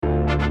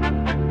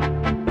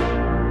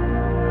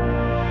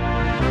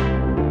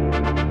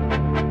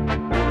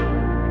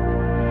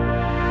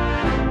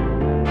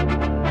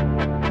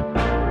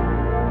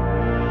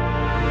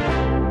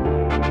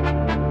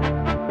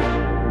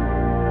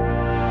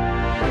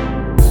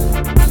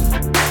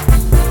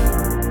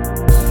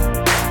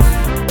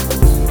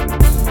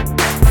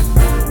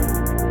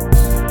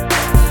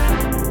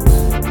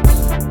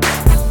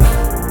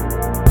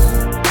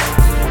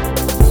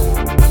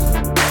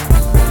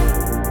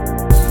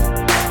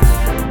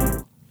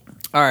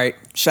All right.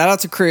 Shout out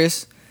to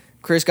Chris.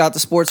 Chris got the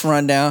sports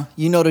rundown.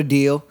 You know the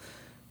deal.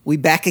 We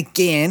back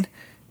again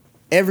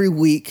every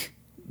week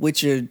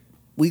with your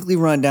weekly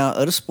rundown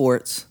of the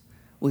sports.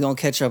 We're going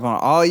to catch up on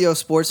all your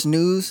sports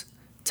news,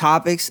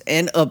 topics,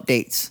 and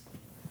updates.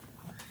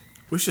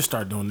 We should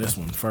start doing this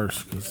one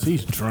first because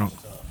he's drunk.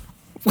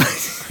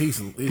 he's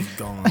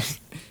gone.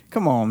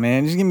 Come on,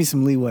 man. Just give me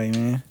some leeway,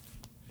 man.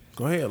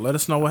 Go ahead. Let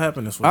us know what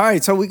happened this week. All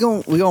right, so we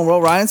gonna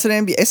roll right into the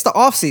NBA. It's the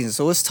off season,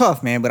 so it's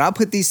tough, man. But I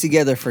put these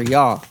together for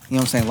y'all. You know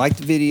what I'm saying? Like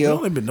the video. We've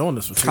only been doing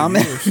this for 2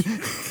 Comment. years.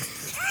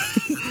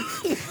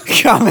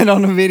 Comment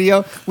on the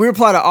video. We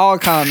reply to all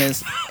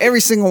comments,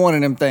 every single one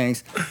of them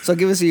things. So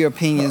give us your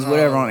opinions,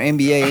 whatever, on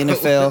NBA,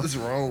 NFL. What's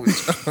wrong with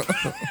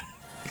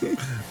you?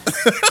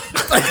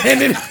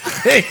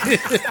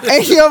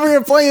 Hey, he over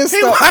here playing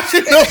stuff.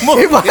 He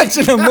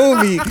watching a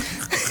movie.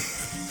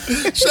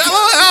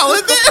 Shallow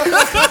out.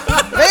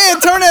 Man,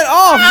 turn it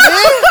off,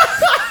 man.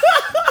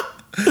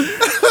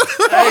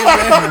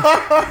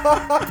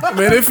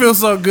 Man, it feels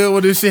so good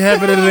when this shit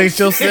happened in the next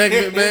show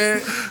segment,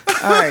 man.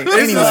 All right,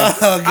 anyway.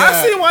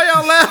 I see why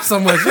y'all laugh so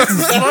much. This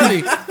is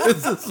funny.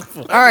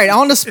 All right,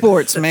 on the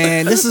sports,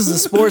 man. This is the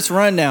sports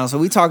rundown. So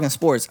we talking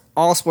sports.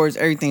 All sports,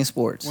 everything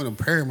sports. One of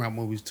them Paramount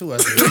movies, too, I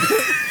think.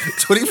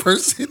 21st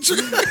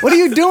century. What are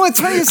you doing?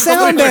 Turn your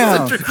sound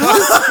down.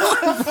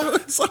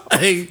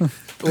 Hey,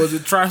 was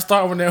it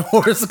TriStar when that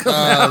horse come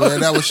out?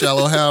 Man, that was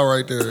Shallow Hal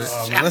right there.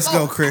 Man, let's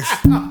go, Chris.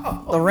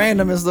 The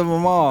randomest of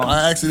them all.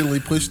 I accidentally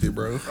pushed it,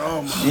 bro.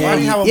 Oh, my Yeah, Why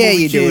do you have a yeah,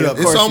 movie you queued did. up? Of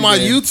It's course on you my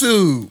did.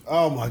 YouTube.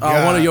 Oh, my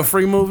God. One of your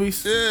free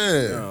movies?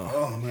 Yeah.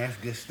 Oh, man, that's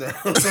good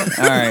stuff.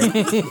 All right.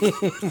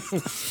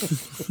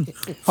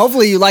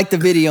 Hopefully you like the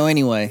video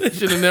anyway. They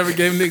should have never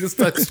gave niggas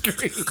touch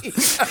screen.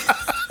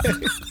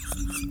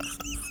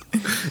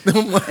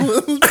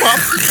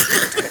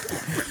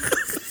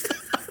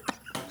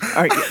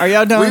 All right, are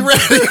y'all done? We ready,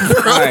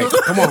 bro. All right.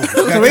 Come on.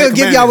 So we're going to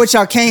give y'all what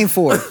y'all came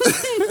for.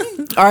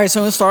 All right,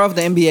 so let's start off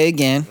with the NBA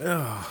again.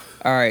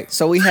 All right,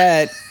 so we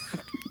had...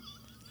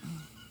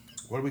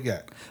 What do we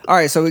got? All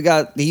right, so we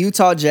got the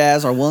Utah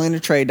Jazz are willing to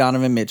trade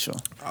Donovan Mitchell.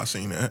 I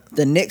seen that.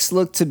 The Knicks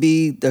look to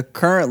be the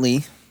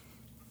currently...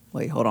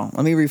 Wait, hold on.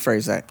 Let me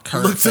rephrase that.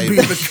 Current Look to be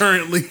favorites. the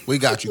currently. We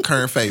got you.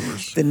 Current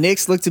favors. The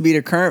Knicks look to be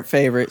the current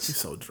favorites He's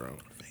so drunk.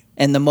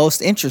 and the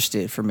most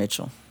interested for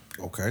Mitchell.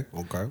 Okay.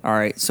 All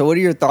right, so what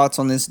are your thoughts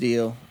on this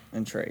deal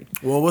and trade?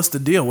 Well, what's the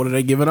deal? What are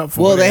they giving up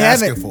for? Well, What are they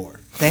asking haven't for?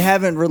 they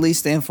haven't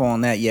released the info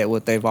on that yet.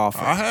 What they've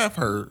offered. I have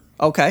heard.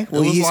 Okay,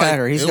 well It was he's like- had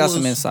her. He's it got was-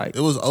 some insight.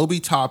 It was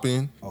Obi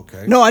Toppin.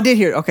 Okay. No, I did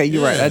hear. Okay,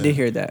 you're right. I Yeah. did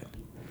hear that.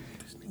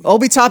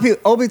 Obi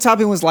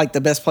Toppin was like the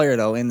best player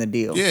though in the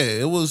deal. Yeah,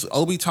 it was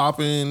Obi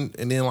Toppin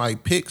and then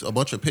like picks, a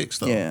bunch of picks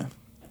though. Yeah.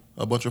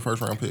 A bunch of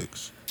first round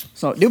picks.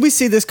 So did we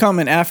see this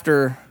coming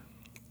after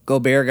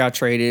Gobert got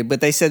traded? But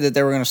they said that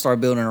they were going to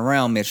start building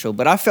around Mitchell.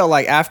 But I felt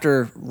like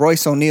after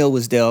Royce O'Neal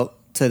was dealt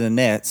to the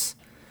Nets,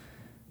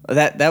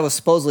 that was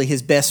supposedly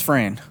his best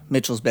friend,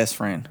 Mitchell's best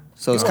friend.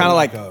 So it's kind of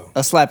like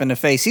a slap in the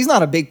face. He's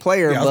not a big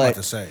player, Yeah, I was about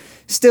but to say.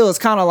 still, it's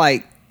kind of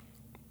like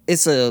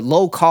it's a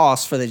low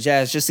cost for the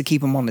Jazz just to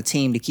keep him on the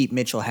team to keep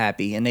Mitchell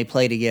happy, and they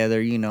play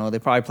together. You know, they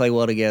probably play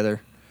well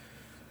together.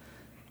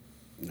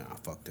 Nah,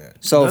 fuck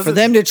that. So Does for it-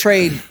 them to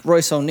trade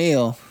Royce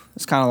O'Neal,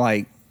 it's kind of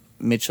like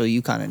Mitchell,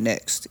 you kind of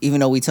next. Even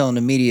though we telling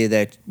the media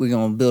that we're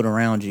gonna build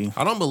around you.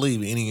 I don't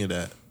believe any of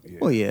that.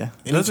 Well, yeah.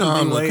 Doesn't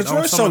Anytime, D-Wade like, Because on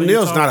Royce somebody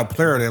O'Neal's you not talk- a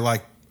player that,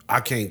 like, I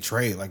can't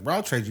trade. Like, bro,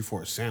 I'll trade you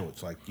for a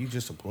sandwich. Like, you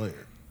just a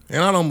player.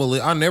 and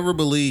I never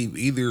believe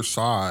either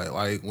side.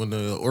 Like when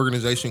the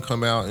organization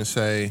come out and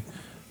say,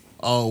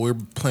 "Oh, we're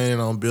planning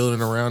on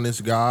building around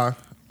this guy,"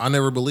 I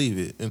never believe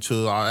it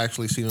until I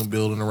actually see them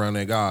building around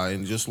that guy.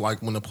 And just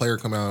like when the player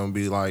come out and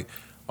be like,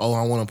 "Oh,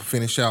 I want to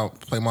finish out,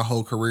 play my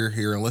whole career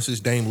here," unless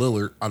it's Dame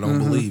Lillard, I don't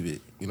believe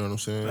it. You know what I'm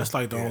saying? That's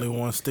like the only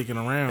one sticking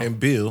around. And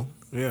Bill.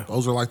 Yeah.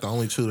 Those are like the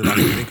only two that I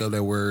can think of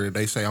that where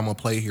they say I'm gonna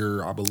play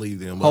here, I believe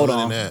them. But Hold other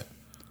on. than that,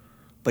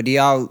 But do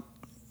y'all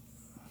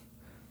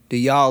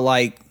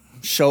like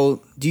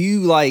do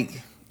you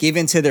like give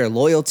into their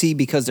loyalty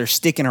because they're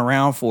sticking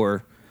around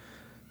for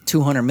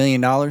 $200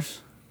 million?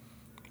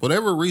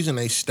 whatever reason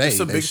they stay, It's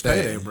a they big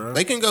stay. payday, bro.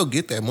 They can go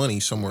get that money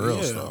somewhere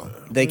else though.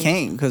 They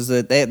can't because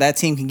that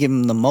team can give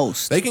them the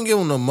most. They can give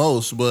them the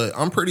most, but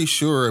I'm pretty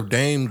sure if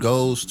Dame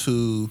goes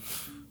to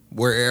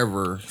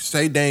wherever,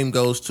 say Dame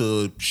goes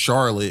to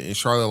Charlotte, and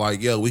Charlotte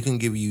like, yo, we'll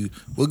give you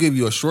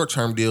a short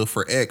term deal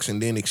for X, and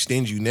then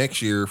extend you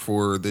next year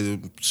for the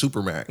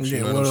Supermax. Yeah, You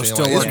know well, what I'm it'll saying?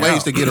 still Like, it's work ways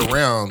out. to get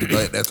around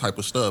that type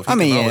of stuff. He I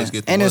mean, can yeah. always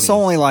get the And money. it's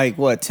only like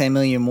what, $10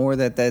 million more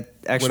that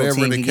actual Whatever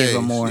team the can case, give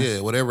them more.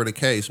 yeah, whatever the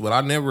case. But I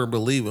never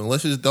believe,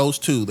 unless it's those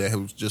two that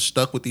have just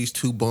stuck with these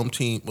two bum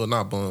teams. Well,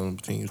 not bum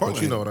teams,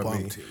 but you know what I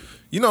mean.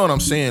 You know what I'm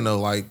saying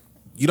though. Like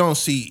you don't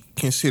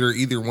consider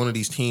either one of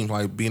these teams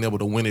like being able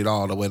to win it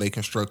all the way they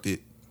constructed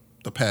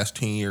the past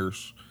 10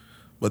 years,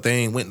 but they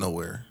ain't went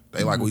nowhere.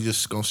 They like, we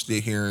just gonna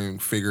sit here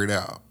and figure it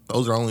out.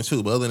 Those are only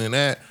two. But other than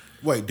that,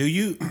 Wait,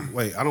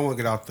 I don't want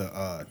to get out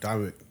the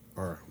Diamond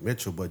or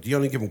Mitchell, but do you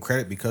only give them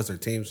credit because their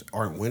teams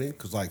aren't winning?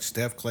 Because, like,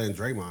 Steph, Clay, and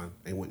Draymond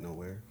ain't went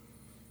nowhere.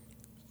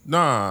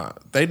 Nah,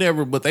 they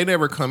never. But they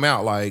never come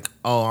out like,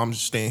 oh, I'm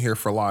just staying here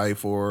for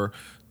life, or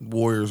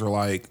Warriors are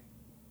like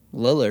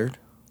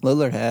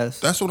Lillard has.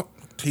 that's what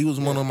he was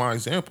one of my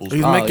examples.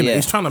 He's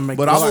He's trying to make.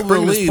 But I would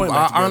bring this believe, point back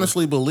I together.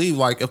 honestly believe,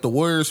 like if the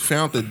Warriors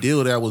found the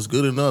deal that was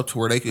good enough to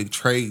where they could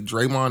trade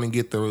Draymond and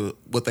get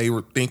what they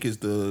would think is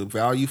the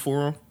value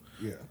for him,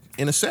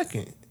 in a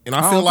second. And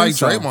I feel don't like think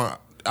so. Draymond,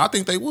 I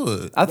think they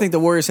would. I think the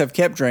Warriors have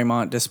kept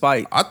Draymond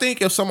despite. I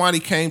think if somebody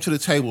came to the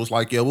table, was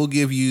like, yeah, we'll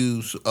give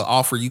you an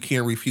offer you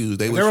can't refuse.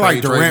 They would They were trade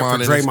like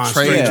Durant for Draymond, Draymond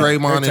trade straight.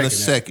 Draymond They're in a taking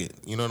second.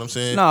 You know what I'm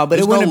saying? No, but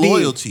There's it wouldn't no be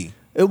loyalty.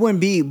 It wouldn't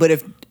be. But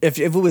if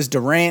it was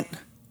Durant,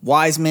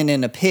 Wiseman,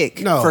 and a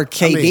pick No, for I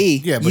KD,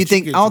 mean, yeah, but you you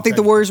think? get I don't too think the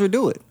technical. Warriors would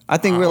do it. I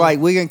think we're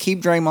gonna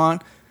keep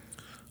Draymond.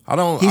 I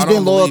don't. He's I don't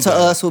been loyal believe to that.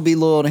 us. We'll be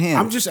loyal to him.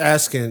 I'm just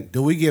asking,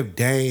 do we give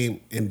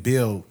Dame and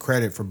Bill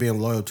credit for being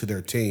loyal to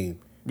their team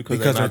Because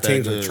their they're not that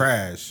teams are good.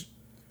 trash?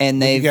 and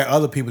You they got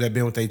other people that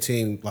been with their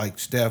team like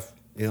Steph,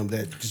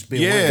 that just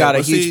been Yeah, got a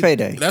but huge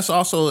payday. That's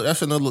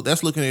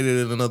looking at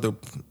it in another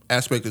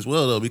aspect as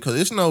well, though, because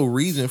it's no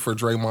reason for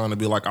Draymond to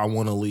be like, I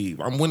want to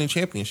leave. I'm winning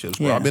championships,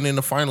 bro. Yeah. I've been in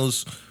the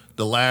finals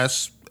the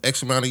last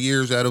X amount of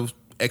years out of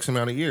X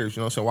amount of years.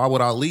 You know what I'm saying? Why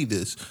would I leave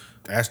this?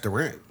 That's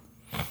Durant.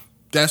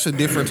 That's a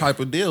different type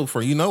of deal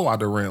for why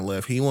Durant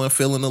left. He wasn't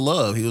feeling the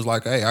love. He was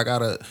like, hey,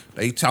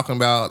 they talking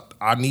about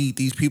I need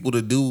these people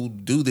to do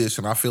this,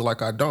 and I feel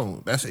like I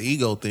don't. That's an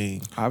ego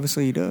thing.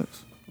 obviously he does.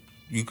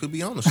 You could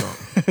be onto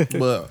something.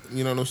 But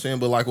you know what I'm saying?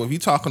 But like if you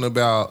talking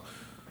about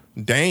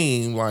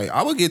Dame, like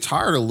I would get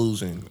tired of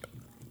losing.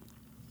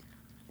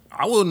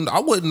 I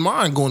wouldn't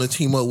mind going to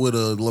team up with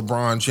a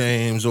LeBron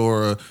James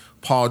or a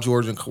Paul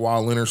George and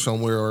Kawhi Leonard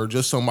somewhere, or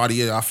just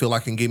somebody that I feel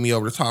like can get me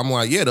over the top. I'm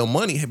like, yeah, the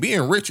money,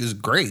 being rich is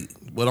great.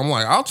 But I'm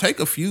like, I'll take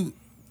a few,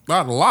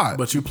 not a lot.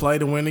 But you play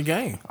to win the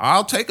game.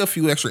 I'll take a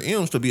few extra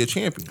M's to be a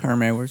champion.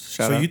 Herm Edwards.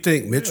 Shout So out. you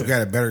think Mitchell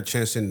got a better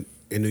chance in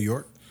New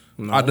York?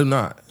 I do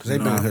not. Because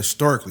they've been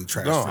historically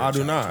trash. No, I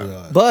do franchise.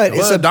 not. but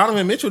it's Well, a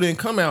Donovan Mitchell didn't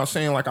come out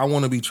saying like I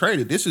want to be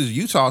traded. This is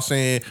Utah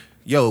saying,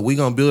 "Yo, we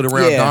gonna build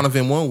around Yeah.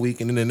 Donovan one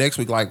week, and then the next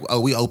week, like, oh,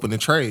 we open the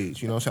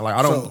trades." You know what I'm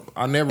saying? Like,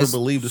 I never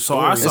believed the so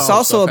story. I it's saw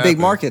also a Stuff big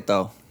happened. market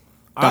though.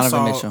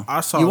 Donovan Mitchell. I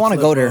saw You a want to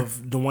clip go there? of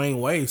Dwayne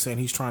Wade saying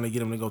he's trying to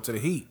get him to go to the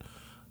Heat,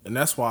 and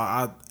that's why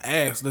I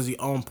asked, does he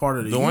own part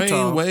of the Dwayne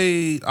Utah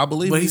Wade, I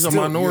believe But he's he's a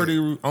still- minority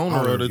owner Owner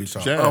of of the Utah.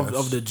 Jazz.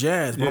 of the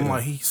Jazz? But I'm Yeah.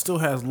 like, he still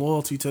has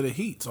loyalty to the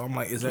Heat. So I'm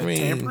like, is that I mean,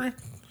 tampering?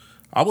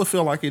 I would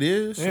feel like it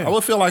is. Yeah. I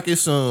would feel like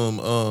it's some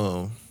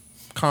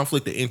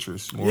conflict of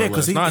interest, more Yeah, or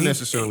less. because Not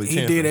necessarily.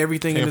 he did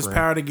everything in his tampering.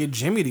 power to get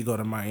Jimmy to go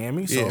to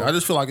Miami. So Yeah, I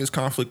just feel like it's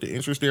conflict of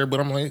interest there. But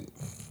I'm like,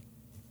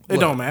 it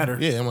don't matter.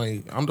 yeah, I'm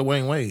like, I'm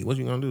Dwayne Wade. What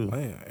you gonna do?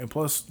 Yeah, and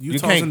plus You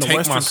Utah's in can't the take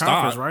Western my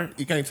Conference, stock, right?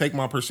 You can't take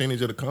my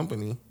percentage of the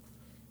company.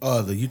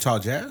 The Utah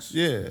Jazz?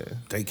 Yeah,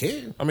 They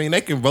can. I mean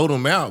they can vote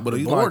him out, but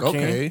he's like, board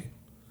can. okay,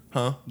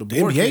 huh? The The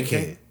board NBA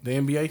can. can. The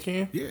NBA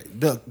can. Yeah.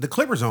 The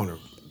Clippers owner.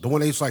 The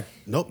one that's like,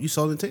 nope, you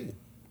sold the team.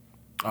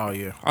 Oh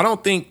yeah. I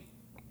don't think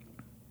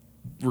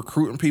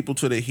recruiting people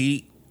to the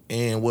Heat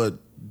and what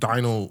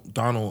Donald,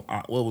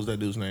 what was that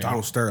dude's name?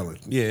 Donald Sterling.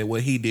 Yeah,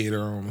 what he did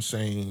are on the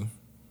same.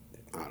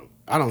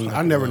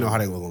 I never know how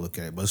they were gonna look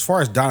at it. But as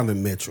far as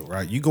Donovan Mitchell,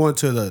 right? You go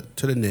into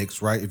the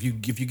Knicks, right? If you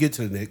get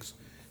to the Knicks,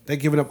 they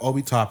giving up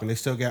Obi Toppin. They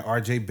still got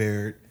R.J.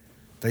 Barrett.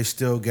 They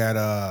still got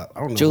I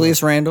don't know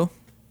Julius Randle.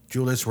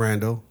 Julius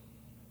Randle.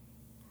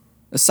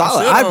 It's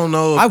solid. still don't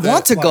know if I that-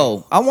 want to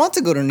go. I want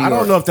to go to New I York.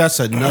 don't know if that's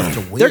enough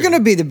to win. They're going to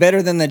be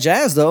better than the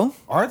Jazz though,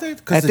 Are they?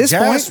 Because At the this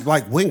Jazz point-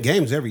 like win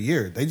games every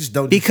year. They just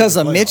don't do because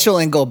shit in of the playoffs. Mitchell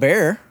and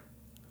Gobert.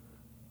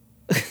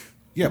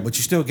 Yeah, but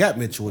you still got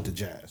Mitchell with the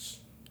Jazz.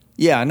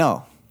 Yeah, I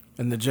know.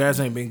 And the Jazz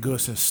ain't been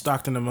good since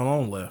Stockton and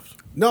Malone left.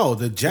 No,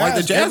 the Jazz. Like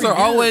the Jazz every are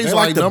year, always they're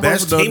like the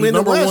best team in the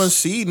number West. one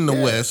seed in the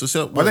Yeah. West.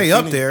 Except Are they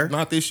up there?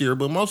 Not this year,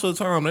 but most of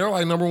the time they're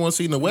like number one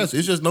seed in the West.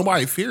 It's just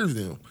nobody fears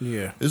them.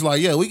 Yeah. It's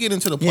like, yeah, we get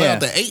into the playoff, Yeah.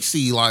 the 8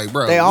 seed, like,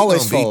 bro, They we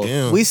always gonna beat fold.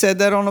 them. We said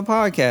that on the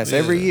podcast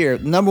every Yeah. year.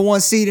 Number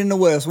one seed in the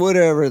West,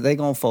 whatever, they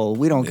gonna fold.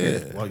 We don't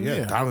care. Well,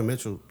 yeah, Donovan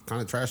Mitchell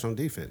kind of trash on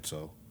defense,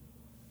 so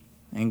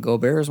And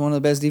Gobert is one of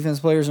the best defense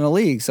players in the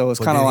league, so it's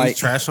but kind of then like he's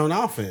trash on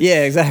offense.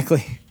 yeah,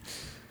 exactly.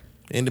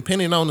 And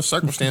depending on the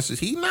circumstances,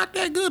 he's not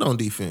that good on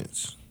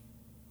defense.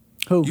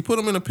 Who? You put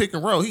him in a pick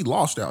and roll, he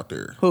lost out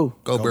there. Who?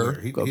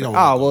 Gobert. He Gobert. don't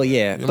Oh well,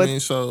 yeah, I but mean,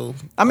 so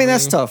I mean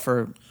that's tough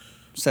for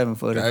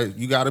 7-footer.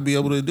 You got to be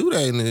able to do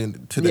that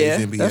in today's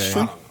Yeah, NBA. that's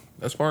true.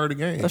 That's part of the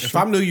game. That's If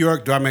I'm New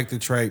York, do I make the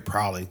trade?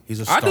 Probably. He's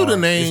a I star. do the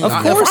name. Of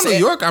If course, I'm New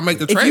York, I make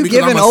the if trade you because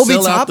I'm giving gonna Obi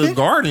sell out the Toppin?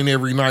 Garden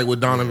every night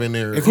with Donovan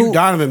there. If you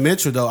Donovan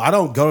Mitchell, though, I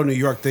don't go to New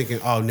York thinking,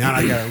 oh, now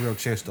I got a real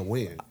chance to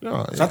win.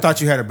 No, So I thought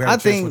you had a better I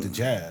chance think- with the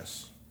Jazz.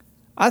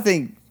 I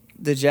think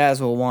the Jazz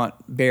will want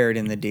Barrett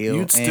in the deal.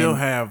 You'd still and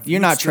have. You're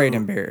you'd not still-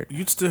 trading Barrett.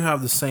 You'd still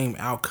have the same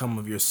outcome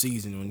of your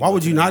season. When Why go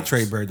would to you the not Knicks.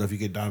 trade Barrett though if you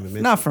get Donovan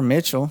Mitchell? Not for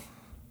Mitchell.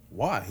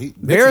 Why?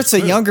 Barrett's a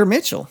Mitchell's younger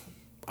Mitchell, good.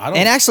 I don't-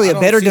 and actually I a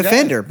don't better see that.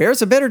 defender.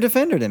 Barrett's a better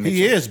defender than Mitchell.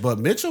 He is, but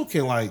Mitchell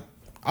can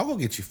I'll go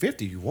get you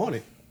 50 if you want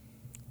it.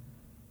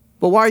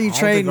 But why are you I don't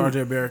trading? think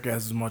RJ Barrett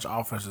has as much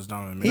offense as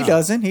Donovan He Mitchell.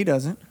 doesn't. He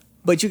doesn't.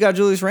 But you got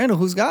Julius Randle,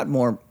 who's got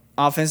more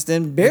offense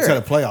than Barrett.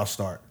 Until the playoffs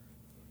start.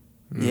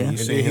 Yeah. And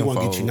then he won't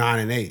get you 9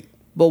 and 8.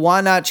 But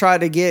why not try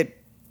to get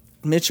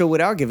Mitchell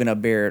without giving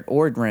up Barrett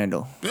or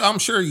Randle? I'm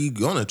sure you're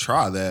gonna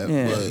try that,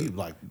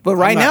 Yeah. But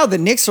right now the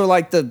Knicks are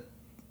like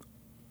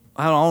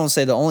I don't want to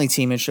say the only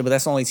team interested, but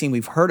that's the only team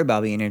we've heard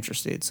about being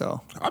interested.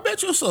 So I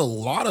bet you it's a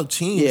lot of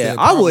teams. yeah, that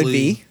I would probably-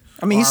 be.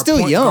 I mean, he's Our still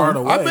point guard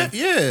young. away. I bet,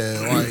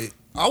 yeah. Like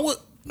I would.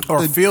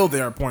 Or feel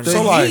their point. The,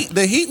 So, like-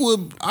 the Heat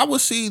would. I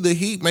would see the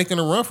Heat making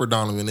a run for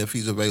Donovan if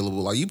he's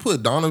available. Like you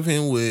put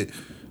Donovan with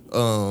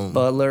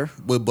Butler.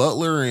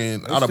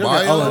 and Still got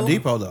Adebayo.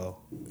 Oladipo, though.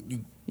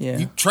 Yeah.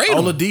 You trade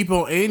him.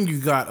 Oladipo, and you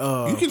got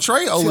You can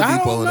trade See, Oladipo I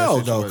don't in know,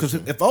 that though, because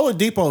situation. if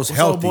Oladipo's what's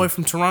healthy, old boy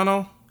from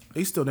Toronto?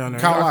 He's still down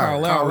there. Kyle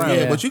Lowry. Yeah,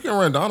 Yeah. but you can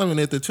run Donovan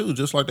at the two,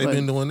 just like they've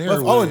been doing there.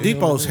 well, if with him.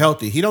 Oladipo's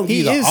healthy, he don't He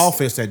give you is- the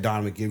offense that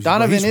Donovan gives you. but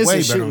Donovan he's is way a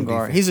better shooting on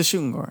guard. defense. He's a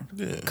shooting guard.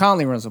 Yeah.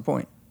 Conley runs the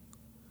point.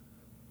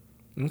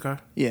 Okay.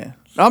 Yeah.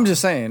 I'm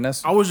just saying.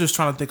 That's I was just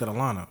trying to think of the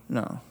lineup.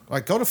 no.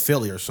 Like, go to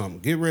Philly or something.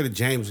 Get rid of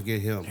James and get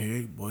him.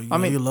 Hey, boy, I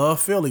mean- you love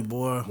Philly,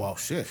 boy. Well,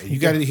 shit. He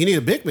need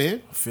a big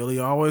man. Philly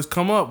always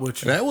come up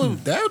with you.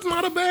 That's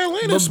not a bad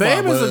landing But spot.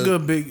 Bam is but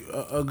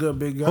a good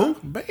big guy. Who?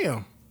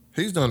 Bam.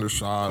 He's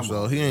undersized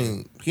though. He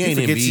ain't He Embiid.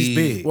 forgets he's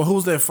big. Well,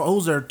 who's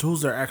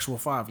their actual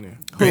 5 then?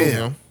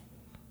 Bam.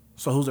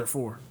 So who's their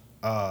 4?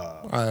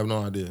 I have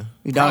no idea.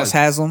 Udonis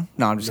Haslam?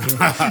 No, I'm just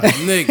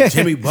kidding. Nick.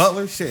 Jimmy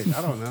Butler? Shit,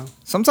 I don't know.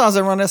 Sometimes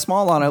they run that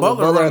small lineup with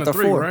Butler Butler run at the the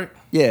 3, 4. right?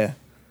 Yeah.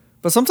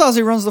 But sometimes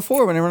he runs the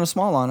 4 when they run a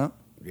small lineup.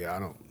 Yeah, I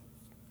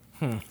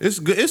don't. It's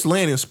good. It's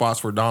landing spots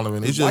for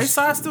Donovan. It's just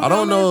Whiteside still I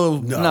don't down know.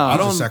 If, No, I he's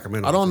in don't.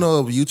 Sacramento. I don't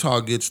know if Utah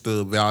gets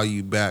the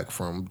value back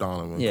from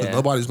Donovan because Yeah.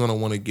 nobody's going to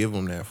want to give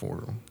him that for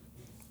him.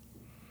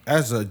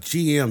 As a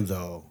GM,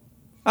 though,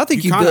 I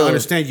think you you kind of build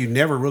understand you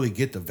never really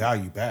get the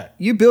value back.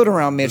 you build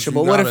around Mitchell, You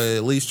but what gotta if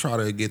at least try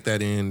to get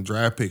that in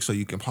draft pick so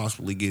you can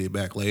possibly get it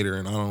back later?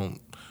 And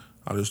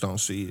I just don't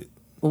see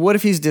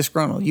it. he's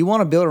disgruntled? You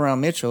want to build around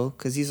Mitchell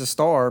because he's a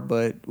star,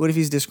 but what if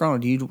he's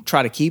disgruntled? Do you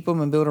try to keep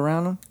him and build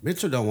around him?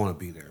 Mitchell don't want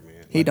to be there,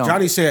 man. He don't.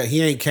 Johnny said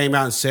he ain't came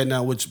out and said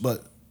no,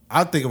 but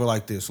I think of it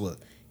like this. Look,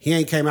 he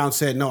ain't came out and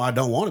said, no, I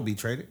don't want to be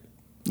traded.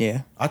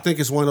 Yeah. I think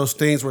it's one of those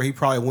things where he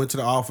probably went to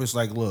the office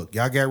like, look,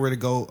 y'all got ready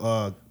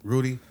to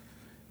Rudy.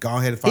 Go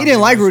ahead and He find didn't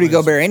me like a Rudy nice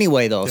place." Gobert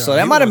anyway, though, so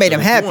that He might have wanted made him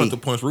to- He happy. wanted to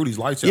punch Rudy's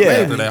lights out Yeah.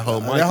 after that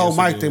whole mic. That whole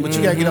mic incident. thing, but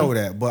you gotta get over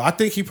that. But I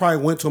think he probably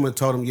went to him and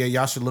told him, yeah,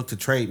 y'all should look to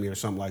trade me or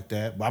something like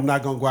that. But I'm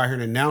not gonna go out here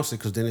and announce it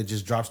because then it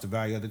just drops the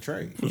value of the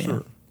trade. For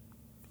sure.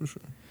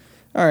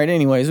 All right,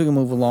 anyways, we can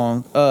move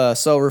along.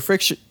 So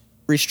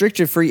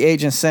restricted free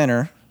agent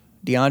center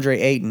DeAndre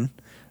Ayton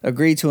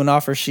agreed to an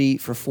offer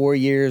sheet for 4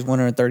 years,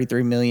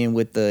 $133 million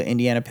with the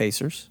Indiana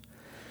Pacers.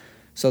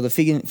 So the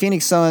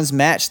Phoenix Suns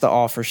matched the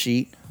offer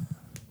sheet,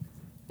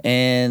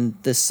 and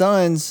the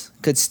Suns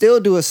could still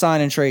do a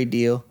sign and trade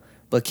deal,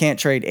 but can't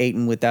trade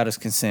Ayton without his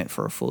consent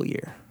for a full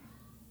year.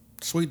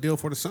 Sweet deal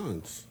for the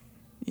Suns.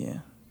 Yeah.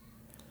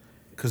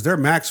 Because their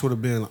max would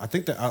have been, I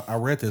think that I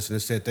read this and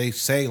it said they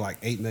say like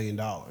 $8 million.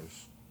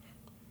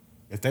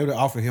 If they would have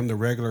offered him the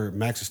regular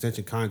max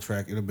extension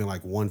contract, it would have been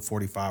like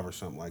 145 or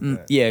something like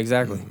that. Yeah,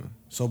 exactly.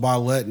 So by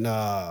letting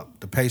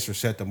the Pacers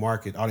set the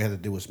market, all they had to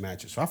do was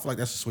match it. So I feel like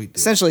that's a sweet deal.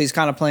 Essentially, he's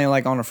kind of playing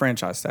like on a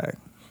franchise tag,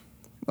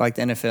 like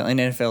the NFL in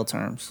NFL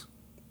terms.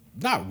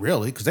 Not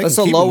really, because they It's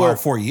can a keep him lower- all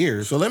 4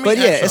 years. So let me. But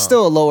ask yeah, y'all, it's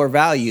still a lower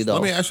value though.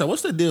 Let me ask you,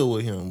 what's the deal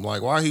with him?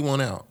 Like, why he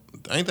went out?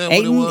 Ain't that what it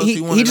Ayton, was?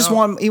 he wanted just out?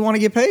 want to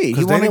get paid. He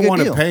Because they wanted a didn't good want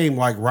to deal. pay him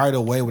like right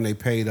away when they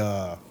paid,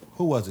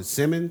 who was it,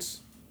 Simmons?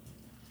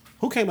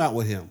 Who came out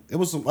with him? It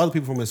was some other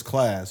people from his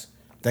class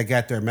that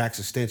got their max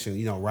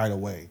extension, right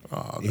away.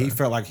 Oh, And he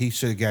felt like he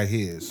should have got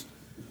his.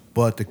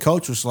 But the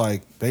coach was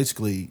like,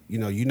 basically,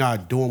 you're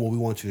not doing what we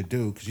want you to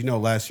do. Because,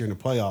 last year in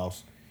the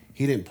playoffs,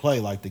 he didn't play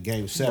like the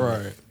game 7.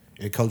 Right.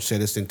 And coach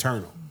said it's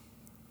internal.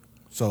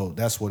 So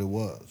that's what it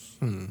was.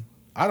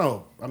 I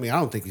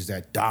don't think he's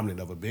that dominant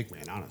of a big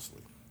man,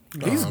 honestly.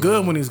 He's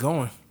good when he's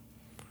going.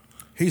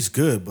 He's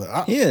good,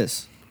 but He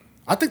is.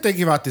 I think they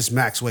give out this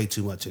max way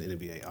too much in the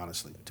NBA,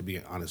 honestly. To be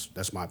honest,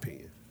 that's my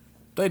opinion.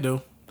 They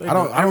do. I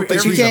don't think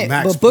But you he's a can't.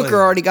 max But Booker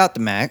player. already got the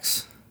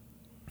max,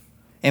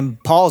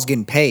 and Paul's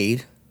getting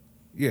paid.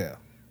 Yeah.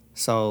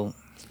 So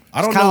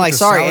I don't It's know kinda what like, the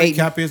sorry, salary Aiden.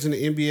 cap is in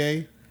the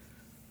NBA,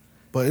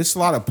 but it's a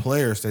lot of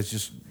players that's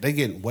just they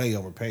getting way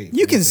overpaid.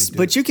 you for can, what they do.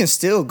 but you can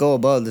still go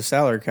above the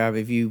salary cap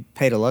if you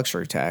pay the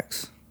luxury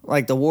tax.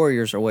 Like the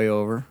Warriors are way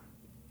over.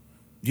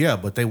 yeah,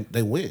 but they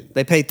win.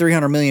 They paid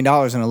 $300 million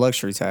in a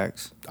luxury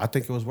tax. I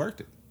think it was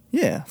worth it,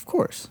 Yeah, of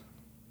course.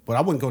 but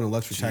I wouldn't go to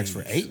luxury tax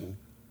for Ayton.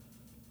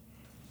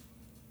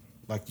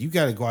 Like you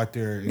got to go out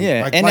there, and,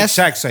 Yeah, like, and like that's-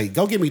 Shaq say,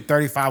 go give me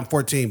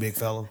 35-14, big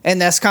fella.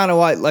 And that's kind of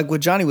why, like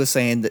what Johnny was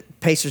saying, that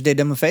Pacers did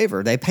them a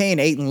favor. They paying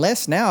Ayton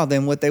less now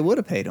than what they would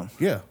have paid him.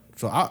 Yeah,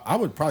 so I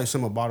would probably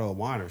send him a bottle of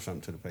wine or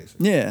something to the Pacers.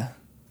 Yeah.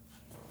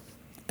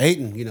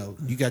 Ayton,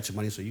 you got your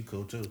money, so you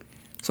cool too.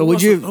 So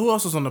would you? Who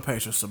else was on the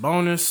Pacers?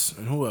 Sabonis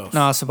and who else?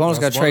 Sabonis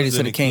got Sabonis traded to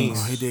in the the Kings.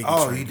 Kings. He did. Get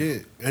Oh, traded. he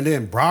did, and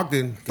then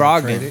Brogdon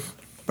got traded.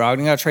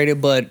 Brogdon got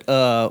traded, but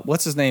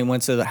what's his name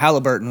went to the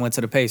Halliburton went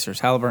to the Pacers.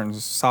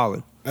 Halliburton's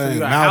solid. So you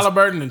got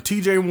Halliburton and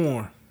T.J.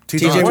 Warren.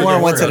 T.J.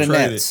 Warren went to the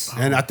traded. Nets.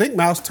 And I think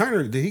Miles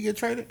Turner, did he get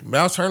traded?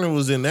 Miles Turner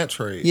was in that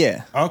trade.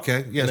 Yeah.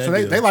 Okay, yeah. That So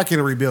deal. they like in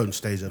a rebuilding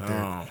stage up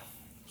there. Oh,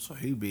 so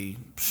he be.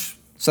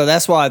 So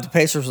that's why the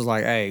Pacers was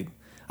like, hey,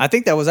 I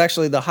think that was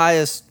actually the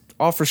highest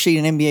offer sheet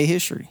in NBA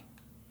history.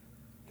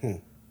 So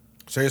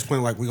they're just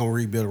playing like we're gonna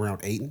rebuild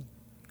around Ayton.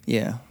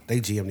 Yeah. They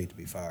GM need to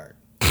be fired.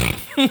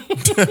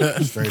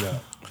 Straight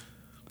up.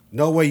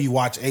 No way you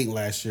watch Ayton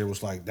last year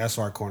was like that's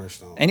our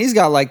cornerstone. And he's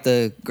got like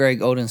the Greg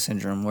Oden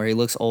syndrome where he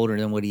looks older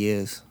than what he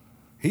is.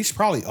 He's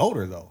probably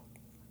older though.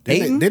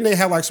 Ayton? Didn't they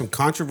have like some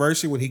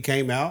controversy when he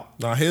came out?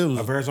 Now his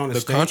Of Arizona the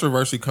State?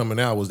 controversy coming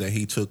out was that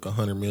he took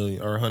 $100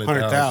 million or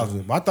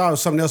 100,000. But I thought it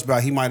was something else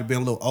about he might have been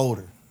a little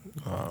older.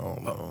 I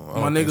don't know. I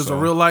My don't think nigga's so. a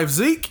real life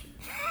Zeke.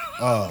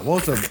 What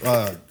was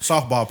the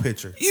softball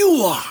pitcher? You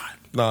are.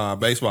 Nah,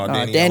 baseball.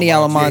 Danny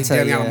Alamonte.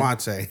 Danny yeah.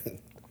 Alamonte.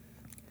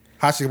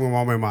 How she my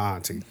mom and my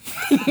auntie?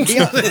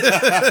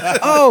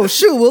 Oh,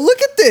 shoot. Well,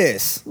 look at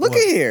this. Look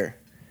at here.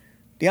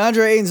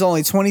 DeAndre Ayton's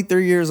only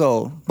 23 years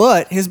old,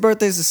 but his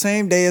birthday's the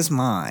same day as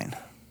mine.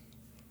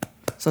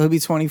 So he'll be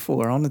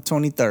 24 on the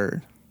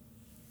 23rd.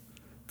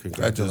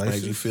 That just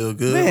made you feel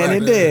good. Man,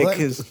 right it there. did, What?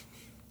 because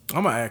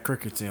I'm gonna add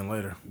crickets in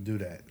later. Do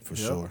that for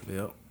Yep, sure.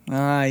 Yep.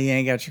 you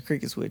ain't got your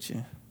crickets with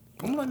you.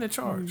 I'm letting it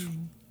charge.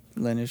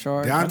 Leonard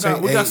Sharp.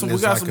 Deontay we got Ayton some- is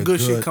we got like some a good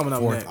shit coming up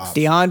fourth next.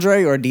 option.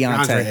 DeAndre or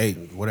DeAndre Deontay?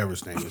 Ayton, whatever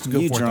his name is.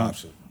 Good You fourth drunk.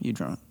 option. You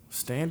drunk.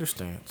 Stand or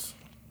stance.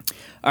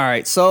 All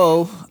right,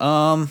 so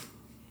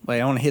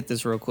wait, I want to hit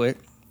this real quick.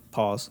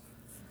 Pause.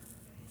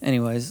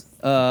 Anyways,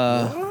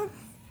 I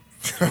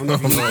don't know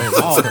if you know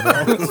all, bro.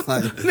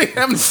 Like,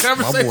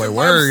 My boy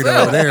worried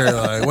over there.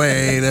 Like,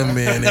 wait a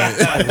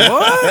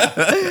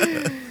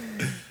minute.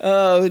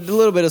 a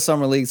little bit of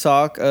summer league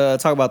talk.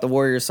 Talk about the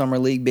Warriors summer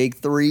league big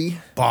three.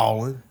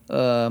 balling.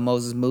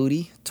 Moses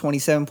Moody,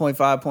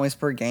 27.5 points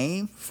per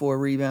game, 4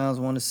 rebounds,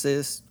 1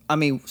 assist.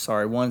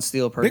 1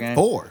 steal per Big game.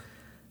 four.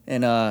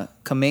 And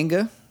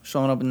Kuminga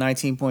showing up at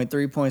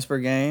 19.3 points per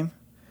game,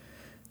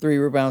 3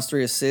 rebounds,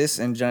 3 assists.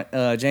 And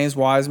James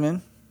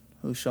Wiseman,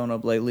 who's shown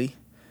up lately,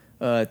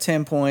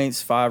 10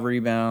 points, 5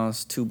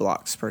 rebounds, 2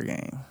 blocks per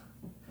game.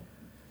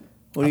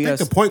 What do I you think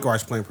guys? the point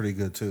guard's playing pretty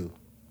good too.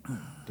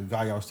 The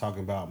guy I was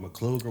talking about,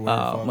 McClung or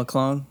whatever.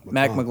 McClung,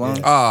 Mac McClung.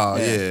 yeah. Oh,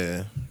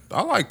 yeah.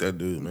 I like that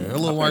dude, man. That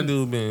little white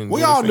dude been. We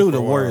doing all this thing knew for the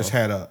a Warriors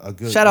while. had a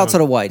good Shout out to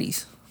the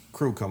Whiteys.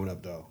 crew coming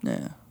up though.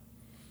 Yeah.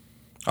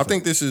 I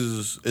think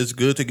it's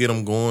good to get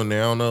them going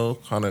now, though.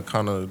 Kind of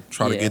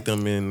try to Yeah. get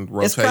them in It's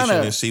rotation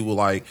kinda- and see what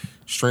like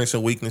strengths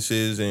and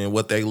weaknesses and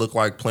what they look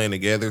like playing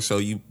together. So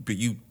you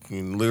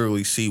can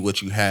literally see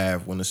what you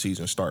have when the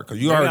season starts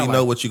because you They got, already know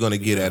like- what you're gonna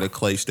get out of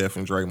Clay, Steph,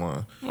 and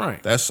Draymond.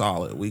 Right. That's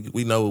solid.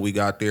 We know what we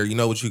got there. You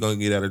know what you're gonna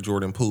get out of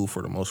Jordan Poole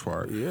for the most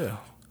part. Yeah.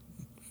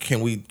 Can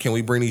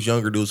we bring these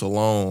younger dudes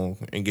along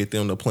and get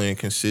them to playing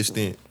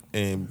consistent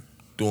and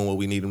doing what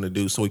we need them to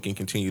do so we can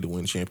continue to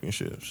win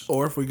championships?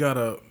 Or if we got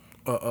a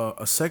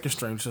second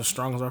string just as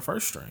strong as our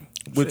first string.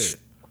 Which, Shit.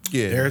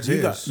 yeah, There it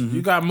is.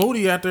 You got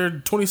Moody out there,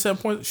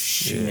 27 points.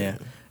 Shit. Yeah.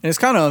 And it's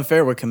kind of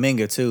unfair with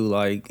Kuminga, too.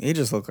 Like, he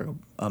just looked like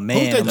a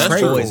man they among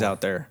trade boys for?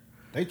 out there.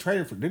 They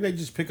traded for. Didn't they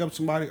just pick up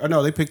somebody? Oh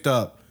no, they picked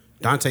up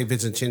Dante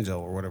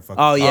Vincenzo or whatever.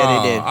 Oh,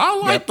 yeah, they did. I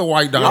like Yep. the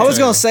white Dante. I was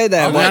gonna say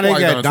that, I but- now like they white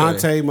got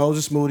Dante. Dante,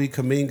 Moses Moody,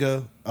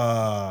 Kuminga.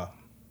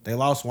 They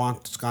lost Juan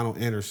Toscano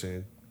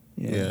Anderson,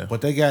 Yeah.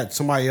 but they got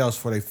somebody else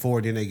for their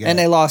four. Then they got And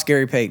they lost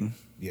Gary Payton.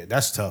 yeah,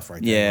 that's tough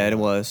right there. Yeah, it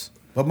was.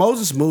 But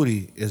Moses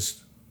Moody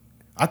is,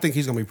 I think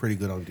he's gonna be pretty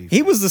good on defense.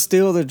 He was the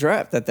steal of the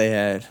draft that they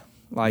had.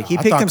 Like, he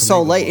I picked thought him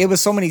so Kuminga late. was. It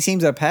was so many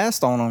teams that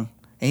passed on him,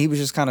 and he was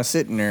just kind of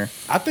sitting there.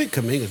 I think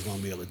Kuminga's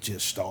gonna be a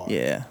legit star.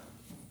 Yeah.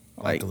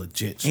 like a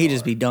legit. Star. He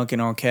just be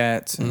dunking on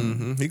cats.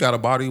 And Mhm. He got a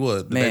body,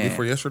 the day Man.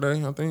 before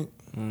yesterday, I think.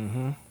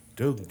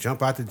 dude,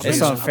 jump out the gym.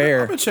 It's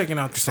unfair. I've been checking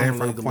out the Stand summer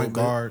for league the a point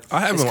little bit. guard. I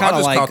haven't. It's I kinda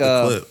just like, caught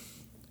the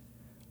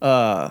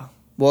clip.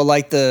 Well,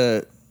 like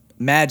the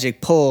Magic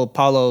pulled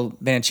Paulo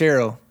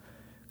Banchero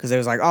because they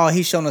was like, oh,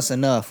 he's shown us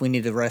enough. We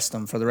need to rest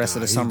him for the rest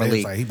of the He- summer it's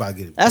league. like he about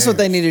to get That's what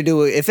they embarrassed. need to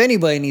do. If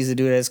anybody needs to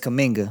do that, it's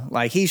Kuminga.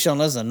 Like, he's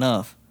shown us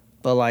enough.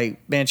 But,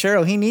 like,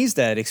 Banchero, he needs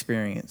that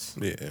experience.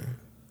 Yeah.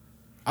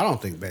 I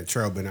don't think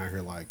Banchero been out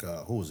here like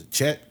who was it?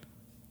 Chet.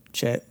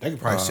 Chet. They could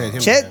probably set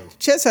him down.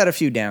 Chet's had a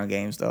few down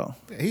games, though.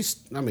 He's.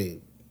 I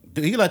mean,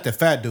 dude, he let the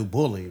fat dude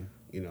bully him,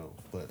 you know.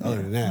 But other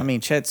than that, I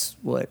mean, Chet's,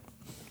 what,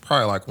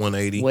 Probably like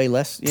 180. way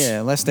less?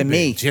 Yeah, less than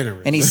being me.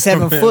 generous. And he's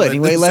 7 foot. He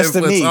way less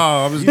than me. Oh,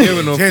 I was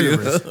giving him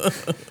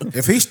generous.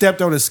 If he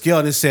stepped on the scale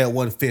and it said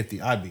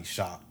 150, I'd be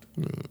shocked.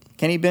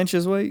 Can he bench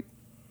his weight?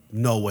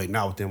 No way,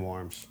 not with them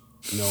arms.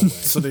 No way.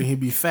 So then he'd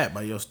be fat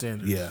by your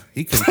standards. Yeah,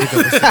 he couldn't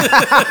pick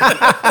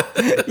up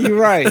his You're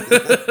right.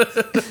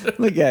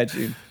 Look at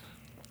you.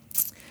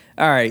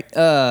 All right.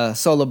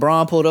 So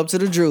LeBron pulled up to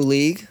the Drew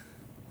League.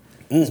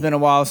 It's been a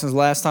while since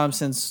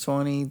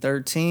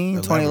 2013, 11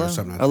 or 2011.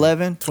 something, I think.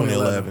 11?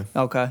 2011.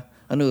 Okay.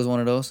 I knew it was one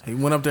of those. He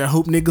went up there and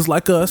hooped niggas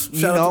like us.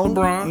 Shout out to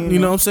know, LeBron. you You know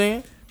know. what I'm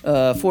saying?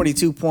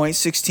 42 points,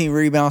 16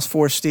 rebounds,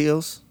 4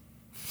 steals.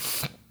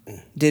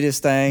 Did his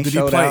thing. Did he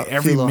showed play out, a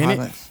every few little minute?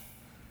 highlights.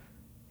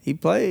 He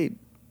played.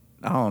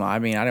 I don't know. I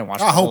mean, I didn't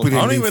watch. I the hope whole he didn't.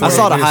 I don't do even I know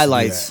saw the this,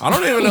 highlights. yeah. I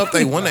don't even know if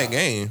they won that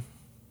game.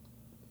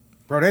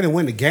 Bro, they didn't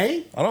win the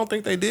game. I don't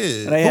think they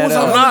did. They Who had, was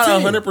I'm uh,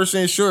 not the team?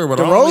 100% sure, but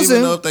I don't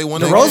even know if they won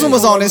that game. DeRozan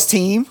was on his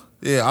team.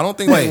 Yeah, I don't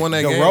think they won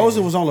that game.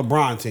 DeRozan was on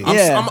LeBron team.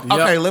 Yeah.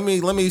 Okay, let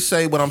me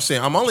say what I'm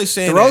saying. I'm only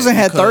saying DeRozan that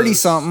had because- 30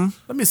 something.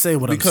 Let me say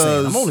what I'm Because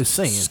saying. I'm only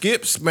saying.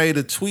 Skips made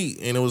a tweet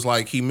and it was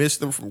like he missed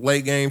the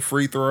late game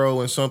free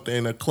throw and something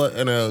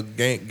and a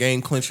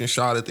game clinching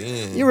shot at the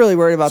end. You really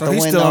worried about So the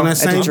he's win still though, on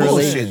that at the same Drew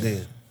League? bullshit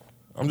then.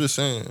 I'm just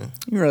saying,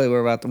 You really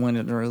worry about the win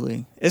at the Drew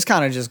League? It's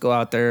kind of just go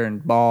out there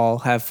and ball,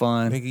 have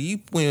fun. nigga, you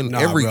win Nah,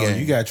 every bro, game.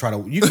 you gotta try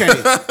to. You can't.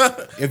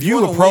 If you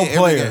wanna a pro win every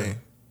player, game.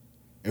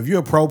 if you're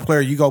a pro player,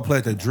 you go play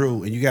at the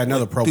Drew, and you got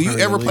another pro. Do player you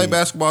in ever the play league,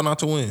 basketball not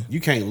to win?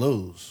 You can't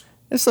lose.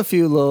 It's a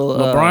few little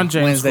LeBron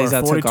James Wednesdays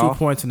I scored took 42 off.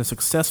 points in a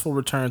successful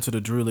return to the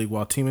Drew League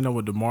while teaming up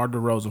with DeMar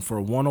DeRozan for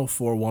a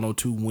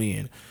 104-102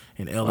 win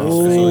in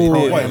LA's favorite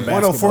pro Wait, am 104.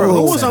 basketball Who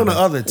league was on the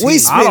Saturday. other team? We I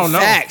spit don't know.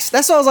 facts.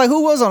 That's why I was like,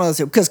 who was on the other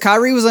team? Because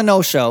Kyrie was a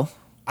no-show.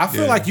 I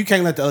feel like you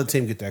can't let the other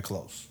team get that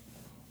close.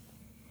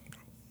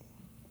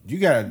 You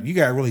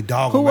gotta really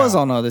dog. Who them was out.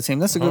 on the other team?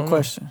 That's a good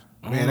question.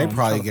 Man, they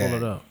probably I'm trying to pull it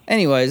got. up.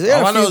 Anyways, there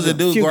All are I a know few- is the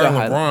dude few guarding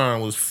good highlights.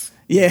 LeBron was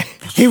Yeah,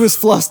 he was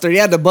flustered. He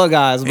had the bug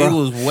eyes, he bro.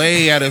 was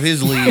way out of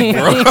his league,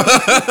 bro.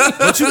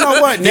 But you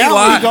know what? Now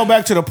when lied. he go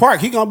back to the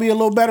park, he gonna be a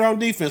little better on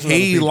defense. with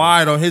other He people.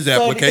 lied on his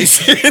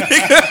application.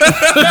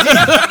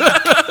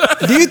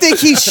 Do you think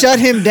he shut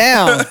him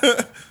down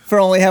for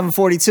only having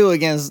 42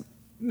 against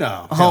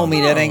No, a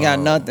homie that ain't got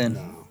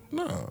nothing?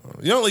 No,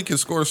 you only can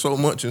score so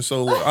much and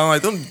so. I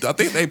like them. I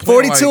think they play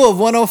 42 Like, of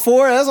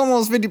 104. That's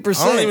almost I don't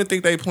 50%. even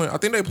think they play. I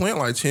think they playing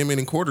like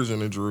 10-minute quarters in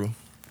the Drew.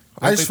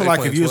 I just think feel they like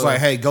if playing you was 12. like,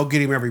 hey, go get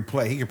him every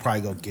play, he could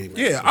probably go get him.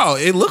 every Yeah. Oh,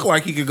 it looked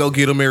like he could go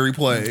get him every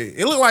play.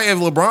 It looked like if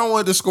LeBron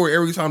wanted to score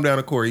every time down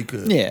the court, he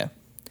could. Yeah,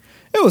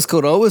 it was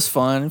cool though. It was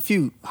fun. A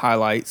few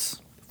highlights.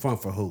 Fun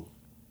for who?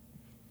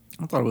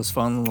 I thought it was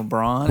fun.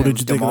 LeBron. What did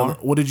you think? DeMar.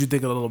 What did you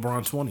think of the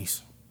LeBron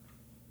 20s?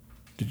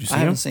 Did you see I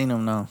him? haven't seen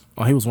him. No.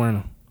 Oh, he was wearing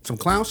them. Some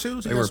clown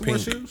shoes? They were some more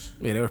pink. shoes?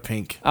 Yeah, they were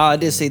pink. Oh, I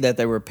did see that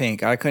they were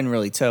pink. I couldn't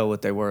really tell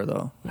what they were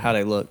though. How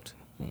they looked.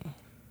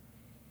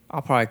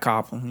 I'll probably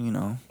cop them. You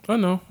know. I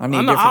know. I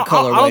need know. different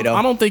colorway, though.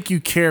 I don't think you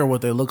care what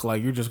they look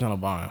like. You're just gonna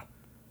buy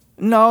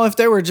them. No, if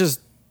they were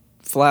just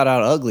flat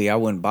out ugly, I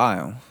wouldn't buy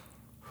them.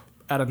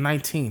 Out of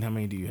 19, how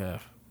many do you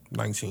have?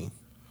 19.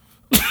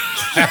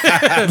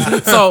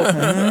 So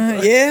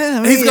Yeah, I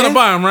mean, he's gonna yeah.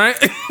 buy them, right?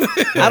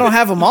 I don't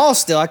have them all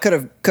still. I could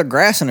have cut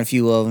grass in a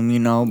few of them, you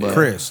know. But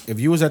Chris, if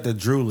you was at the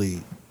Drew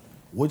League,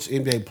 which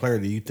NBA player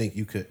do you think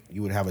you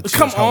would have a chance?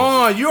 Come holding?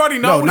 on, you already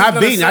know. No, what not he's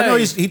gonna beating. I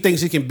know say. he thinks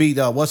he can beat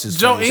what's his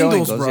Joe face?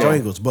 Ingles, Ingles, bro. Joe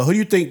Ingles. But who do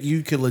you think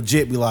you could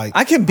legit be like?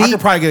 I can I beat- could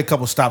probably get a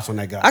couple stops on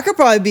that guy. I could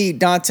probably beat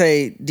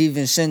Dante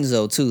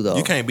DiVincenzo too, though.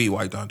 You can't beat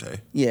White Dante.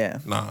 Yeah.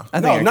 Nah. I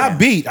think no, I not can.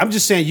 beat. I'm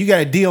just saying you got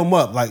to deal him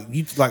up. Like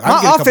you, like I can get a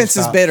My couple offense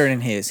is stops. better than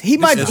his. He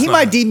might it's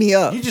might not. D me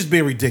up. You just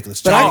being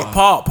ridiculous. But Johnny,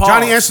 Paul,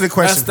 Johnny, answer the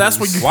question. That's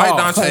what please. you White call.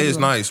 Dante is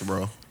nice,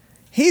 bro.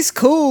 He's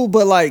cool,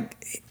 but like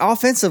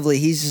offensively,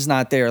 he's just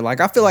not there. Like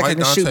I feel like I White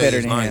can shoot Dante better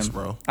is than nice, him.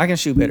 bro. I can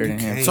shoot better than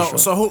him. So,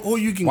 so who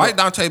you can? White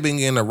go? Dante been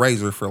getting a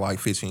razor for like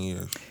 15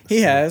 years.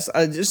 He has.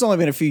 It's only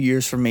been a few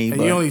years for me. And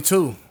But. you only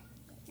two.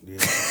 You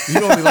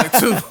only like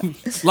two.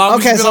 Long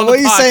as Okay, you been so on what the are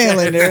you saying, podcast.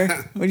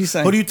 Linder? What are you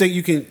saying? Who do you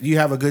think you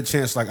have a good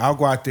chance? Like I'll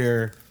go out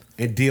there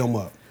and deal him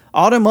up.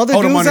 All them other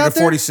Hold him dudes under out the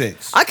there?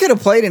 46. I could have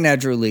played in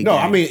that Drew League. No,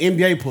 game. I mean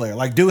NBA player.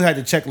 Like dude had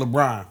to check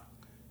LeBron.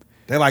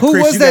 They're like, Who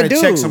Chris, was you that got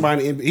to check dude?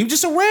 somebody. He was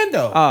just a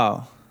rando.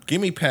 Oh, Give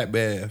me Pat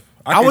Bev.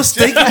 I was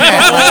thinking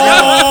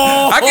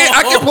that.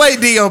 I can play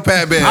D on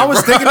Pat Bev. I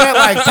was thinking that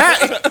like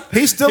Pat.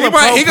 He's still He a pro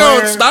might- he player.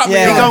 gonna stop me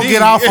Yeah. He on gonna D.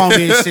 get off on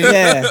me and shit.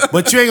 Yeah.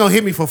 But you ain't gonna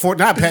hit me for four.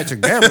 Not Patrick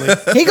Beverly.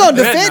 he gonna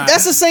Bet defend. not.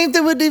 That's the same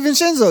thing with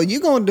DiVincenzo. You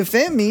gonna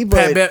defend me,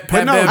 but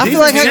Pat no, Bev- I feel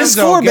like I can DiVincenzo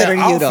score got better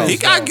than you though. offense. He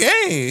got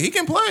game. He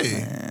can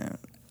play.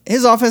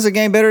 His offensive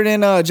game better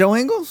than Joe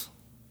Ingles.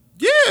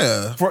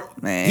 Yeah.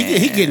 Man.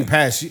 He getting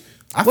past you.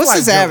 I feel What's like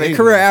his Joe average Ingles-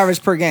 career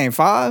average per game?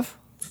 5.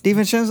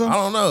 DiVincenzo. I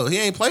don't know. He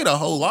ain't played a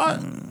whole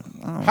lot.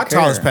 How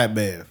tall is Pat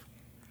Bev?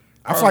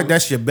 I feel like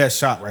that's your best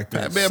shot right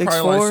there. Pat Bev 6'4"?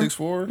 probably like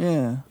 6'4".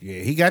 Yeah.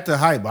 Yeah, he got the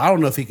height, but I don't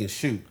know if he can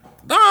shoot.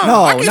 No,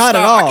 not at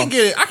all. I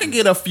can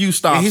get a few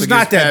stops. And he's against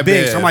not that Pat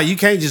big. Bev. So I'm like, you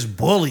can't just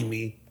bully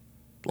me.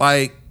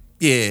 Like,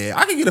 yeah,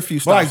 I can get a few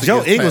But stops. like Joe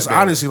against Ingles, Pat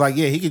Bev. honestly, like,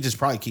 yeah, he could just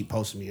probably keep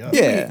posting me up.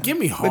 Yeah. Give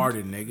me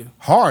Harden, nigga.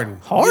 Harden.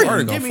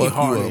 Harden Give gonna me fuck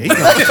Harden. you up.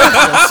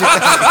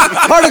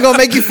 Harden gonna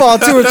make you fall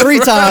 2 or 3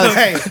 times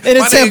Hey, in a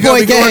My nigga gonna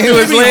 10-point be going through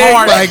his game. legs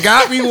Harden. like,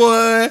 got me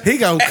one. He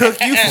gonna cook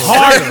you for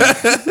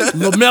Harden,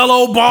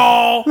 LaMelo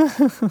Ball.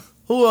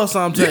 Who else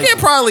I'm You taking? can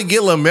probably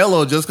get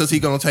LaMelo just because he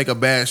gonna take a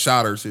bad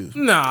shot or two.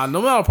 Nah,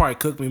 LaMelo probably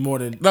cooked me more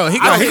than. No, he He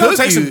gonna gonna cook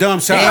take you. some dumb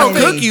He shots. gonna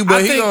Anyway, cook you, but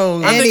I he think,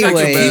 gonna. I think I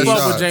Anyway. can keep up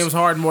Shots. with James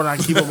Harden more than I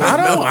can keep up with I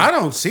LaMelo.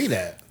 don't see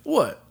that.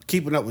 What?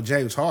 Keeping up with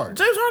James Harden.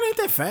 James Harden ain't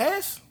that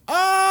fast.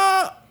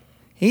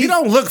 He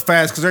don't look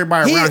fast because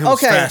everybody around him is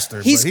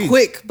faster. He's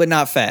quick, but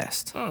not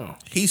fast. Oh.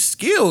 He's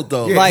skilled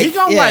though. Yeah, Like, he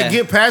gonna yeah. like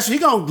get past you. He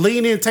gonna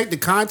lean in, take the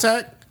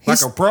contact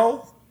like a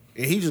pro,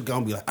 and he just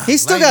gonna be like.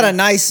 He's still got a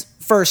nice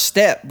first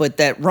step, but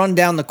that run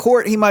down the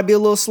court, he might be a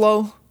little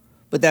slow.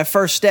 But that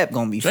first step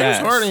gonna be James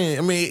fast. Harden,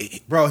 I mean,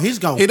 bro. He's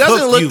gonna. he doesn't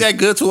cook look you. that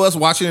good to us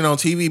watching it on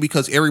TV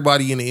because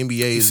everybody in the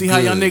NBA is See good, how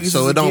y'all niggas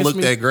so is it don't against look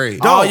me? that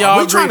great. No, y'all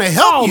we trying to agree.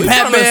 help you. We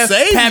Pat tryna Bev,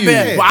 save Pat you.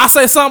 Bev. Yeah. Well, I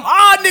say something.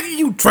 Nigga,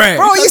 you trash.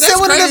 Bro, you That's said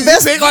one of crazy. the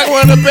best. You pick like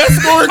one of the best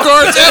scoring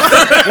guards ever.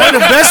 One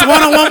of the best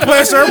one-on-one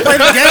players to ever play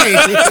the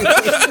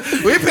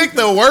game. We picked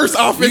the worst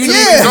offensive.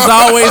 Yeah. It's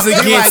always He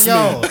like, against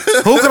yo, me.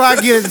 who can I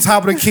get at the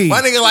top of the key?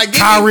 My nigga like, give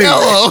Kyrie. me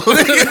Melo.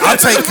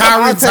 I'll take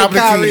Kyrie at the top of the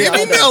Kyrie. key. Give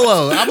me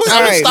Melo. I'm gonna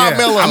All right, stop yeah.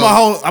 Melo.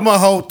 I'm gonna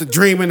hold the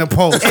dream in the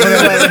post.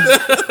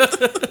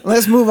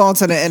 Let's move on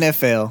to the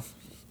NFL.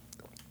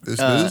 There's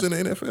news in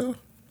the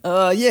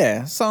NFL.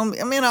 Yeah. So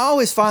I mean, I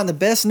always find the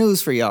best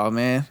news for y'all,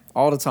 man,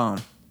 all the time.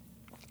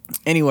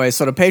 Anyway,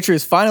 so the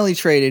Patriots finally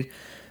traded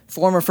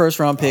former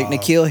first-round pick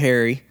N'Keal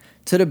Harry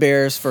to the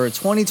Bears for a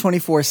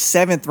 2024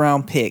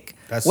 7th-round pick.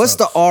 That What's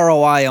sucks. the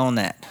ROI on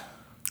that?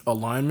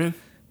 Alignment.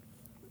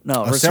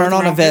 No, A return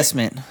on 7th-round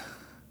investment.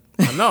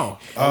 I know.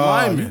 You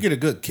Alignment. get a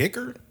good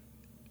kicker.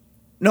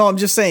 No, I'm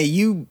just saying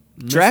you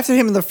drafted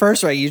him in the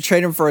first round. You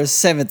trade him for a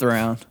 7th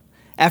round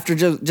after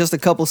just a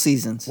couple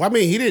seasons. Well, I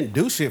mean, he didn't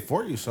do shit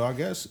for you, so I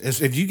guess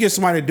if you get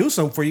somebody to do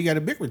something for you, you got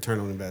a big return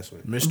on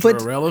investment. Mr.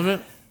 But-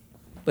 Irrelevant.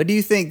 But do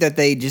you think that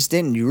they just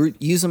didn't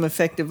use him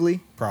effectively?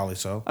 Probably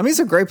so. I mean, he's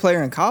a great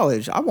player in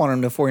college. I want him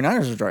the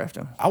 49ers to draft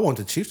him. I want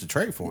the Chiefs to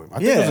trade for him. I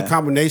think it was Yeah. a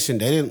combination.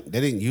 They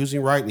didn't use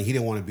him right, and he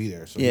didn't want to be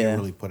there, so he Yeah. didn't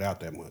really put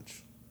out that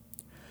much.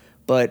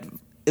 But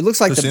it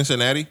looks like To the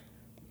Cincinnati?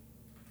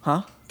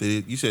 huh?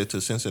 You said to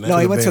Cincinnati? No,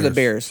 he the went to the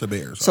Bears. Bears. The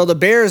Bears, So the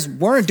Bears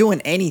weren't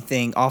doing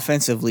anything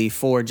offensively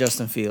for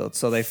Justin Fields.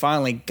 So they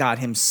finally got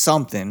him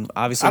something.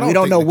 Obviously, we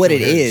don't think know what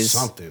it N'Keal Harry's is.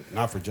 Something,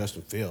 not for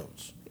Justin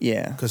Fields.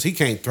 Yeah. Because he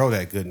can't throw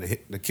that good, and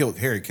N'Keal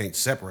Harry can't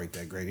separate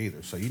that great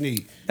either. So you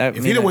need That- if I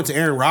mean, he'd have went to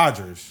Aaron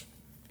Rodgers,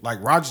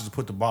 like Rodgers to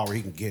put the ball where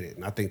he can get it,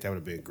 and I think that would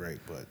have been great.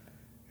 But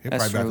he'll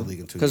That's probably back true. the league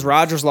in 2 Because years.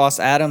 Rodgers lost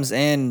Adams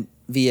and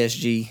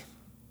VSG.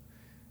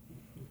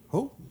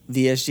 Who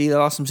VSG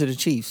lost him to the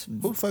Chiefs.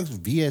 the fuck's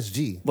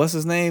VSG? What's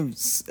his name?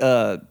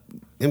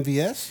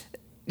 MVS?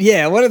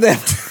 Yeah, what are them?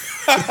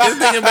 This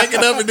nigga making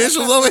up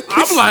initials of it.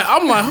 I'm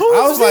like, who?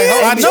 I was like,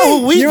 oh, I know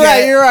who we You're got.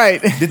 right. You're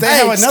right. Did they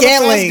have another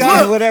Scantling,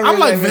 fast guy? whatever. I'm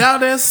like his name is.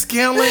 Valdez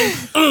Scanlon.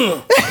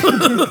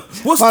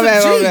 What's My the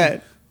bad, G? my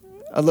bad.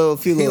 A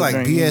few little like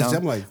drink, BS, you know.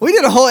 I'm like- we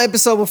did a whole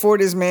episode before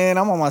this, man.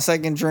 I'm on my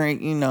second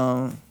drink, you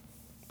know.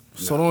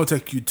 So it only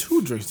take you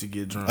 2 drinks to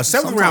get drunk. A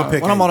 7th round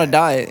pick. When I'm ain't on a bad.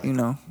 diet, you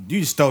know.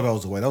 You just throw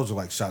those away. Those are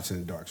like shots in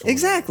the dark. So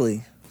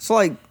Exactly. So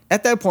like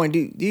at that point, do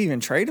you even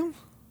trade him?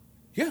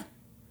 Yeah.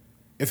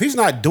 If he's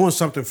not doing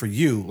something for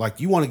you, like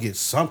you want to get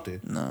something,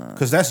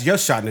 because that's your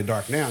shot in the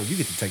dark now. You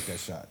get to take that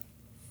shot.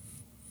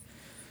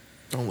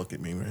 Don't look at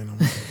me, man.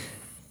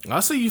 I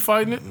see you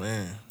fighting it.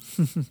 Man.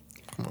 Come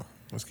on.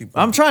 Let's keep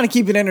going. I'm trying to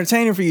keep it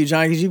entertaining for you,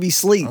 John, because you be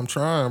sleep. I'm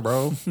trying,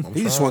 bro.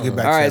 He just want to get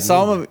back All to right, that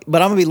so movie. I'm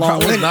gonna be I long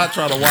was winded. not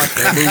trying to watch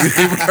that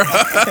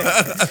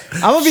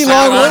movie. I'm gonna be I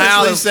long will winded.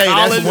 honestly say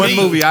that's one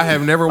movie I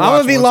have never watched. I'm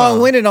gonna be one long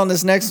time. winded on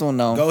this next one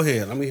though. Go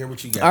ahead. Let me hear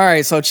what you got. All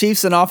right, so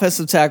Chiefs and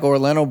offensive tackle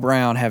Orlando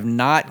Brown have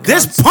not.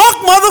 This punk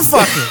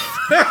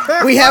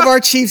motherfucker. We have our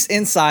Chiefs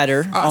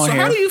insider on So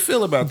here. how do you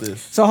feel about this?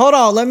 So hold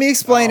on, let me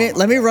explain it.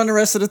 Let me run the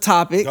rest of the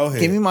topic. Go ahead.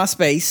 Give me my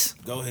space.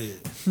 Go ahead.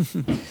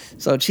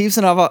 So Chiefs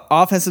and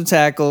offensive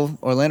tackle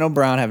Orlando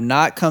Brown have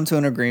not come to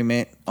an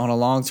agreement on a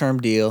long-term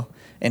deal,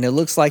 and it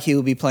looks like he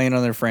will be playing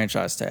on their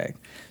franchise tag.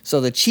 So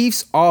the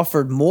Chiefs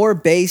offered more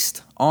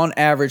based on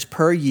average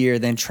per year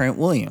than Trent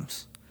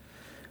Williams.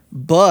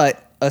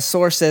 But a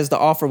source says the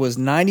offer was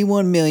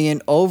 $91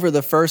 million over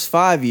the first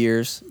 5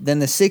 years, then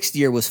the 6th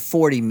year was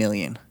 $40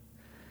 million.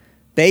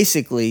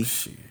 Basically,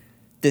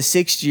 the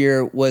 6th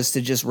year was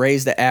to just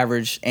raise the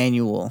average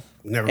annual.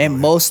 Never And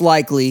gonna most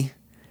likely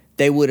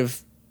they would have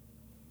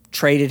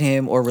traded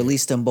him or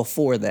released him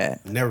before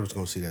that. Never was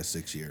going to see that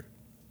 6 year.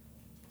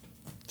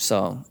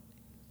 So,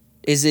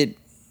 is it?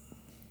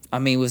 I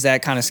mean, was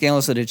that kind of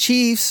scandalous of the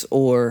Chiefs,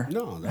 or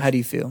No, how do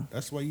you feel?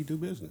 That's the way you do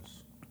business.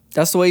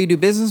 That's the way you do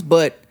business,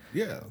 but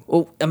Yeah.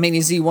 well, I mean,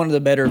 is he one of the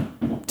better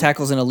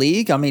tackles in the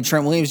league? I mean,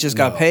 Trent Williams just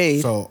got No.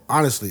 paid. So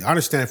honestly, I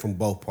understand it from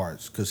both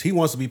parts because he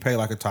wants to be paid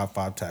like a top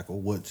 5 tackle,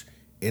 which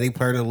any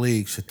player in the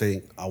league should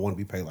think I want to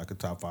be paid like a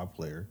top 5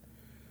 player.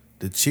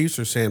 The Chiefs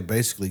are saying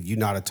basically you're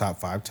not a top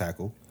 5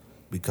 tackle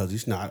because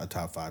he's not a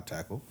top 5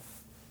 tackle.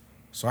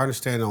 So I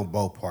understand on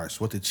both parts.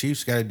 What the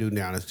Chiefs got to do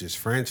now is just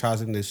franchise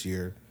him this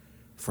year,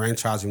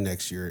 franchise him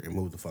next year, and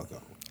move the fuck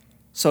on.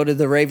 So did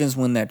the Ravens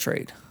win that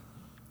trade?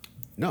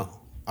 No,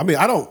 I mean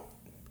I don't.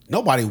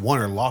 Nobody won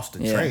or lost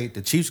the Yeah. trade.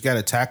 The Chiefs got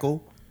a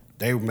tackle.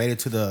 They made it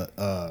to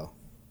the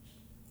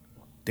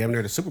damn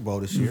near the Super Bowl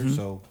this year,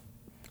 so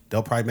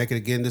they'll probably make it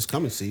again this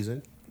coming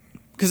season.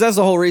 Because that's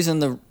the whole reason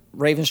the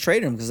Ravens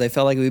traded him, because they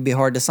felt like it would be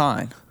hard to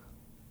sign.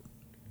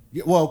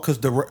 Yeah, well, because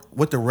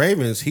with the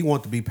Ravens, he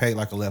wanted to be paid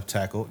like a left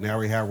tackle. Now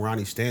we have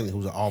Ronnie Stanley,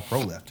 who's an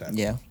All-Pro left tackle.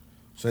 Yeah.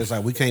 So it's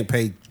like we can't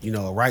pay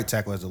a right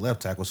tackle as a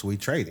left tackle, so we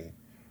trade him.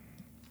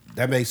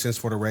 That makes sense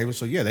for the Ravens.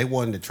 So yeah, they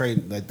wanted to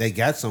trade. Like, they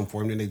got some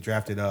for him. Then they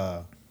drafted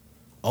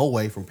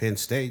Oweh from Penn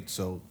State.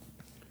 So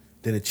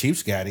then the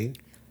Chiefs got him.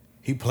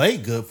 He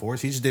played good for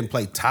us. He just didn't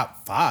play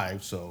top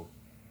 5. So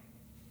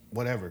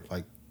whatever.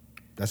 Like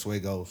that's the way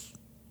it goes.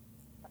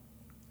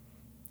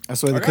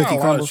 That's the way the I got cookie a lot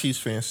of crumbles. Chiefs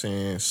fans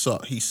saying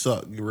suck. He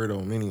sucked. Get rid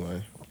of him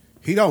anyway.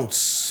 He don't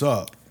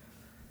suck,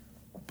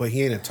 but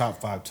he ain't a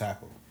top 5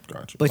 tackle.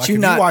 Gotcha. But Like you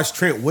if not you watch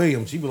Trent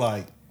Williams, you be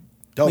like,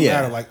 don't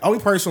Yeah. matter. Like only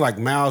person like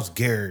Myles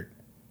Garrett.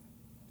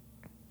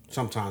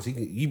 Sometimes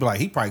you be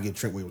like, he probably get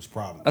Trent Williams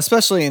problem.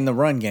 especially in the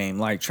run game.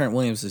 Like Trent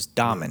Williams is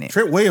dominant.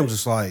 Trent Williams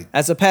is like,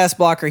 As a pass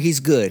blocker,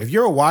 he's good. if you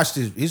ever watched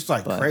this, he's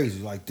like But-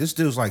 crazy. Like this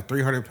dude's like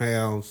 300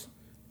 pounds,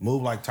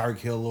 move like Tyreek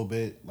Hill a little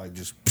bit, like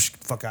just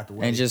fuck out the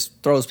way. And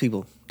just throws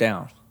people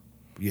down.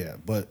 Yeah,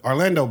 but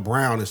Orlando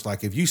Brown is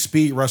like, if you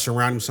speed rush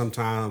around him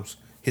sometimes,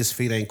 his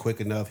feet ain't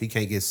quick enough. He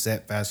can't get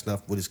set fast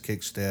enough with his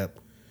kick step.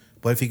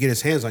 But if he get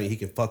his hands on you, he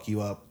can fuck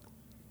you up.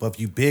 But if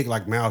you big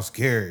like Myles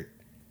Garrett,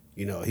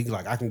 he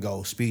like, I can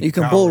go speed. You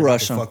can power, bull I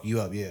rush can him. fuck you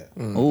up, yeah.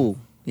 Ooh,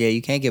 yeah,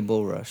 you can't get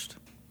bull rushed.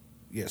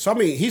 Yeah, so I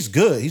mean, he's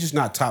good. He's just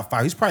not top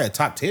 5. He's probably a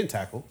top 10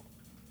 tackle.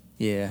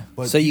 Yeah.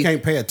 But so you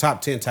can't pay a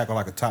top 10 tackle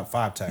like a top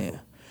 5 tackle. Yeah.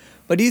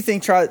 But do you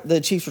think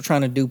the Chiefs were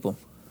trying to dupe him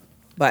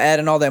by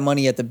adding all that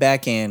money at the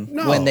back end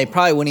No. when they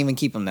probably wouldn't even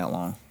keep him that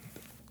long?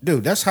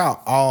 Dude, that's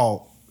how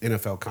all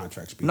NFL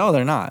contracts be. No,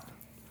 they're not.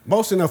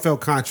 Most NFL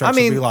contracts I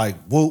mean, will be like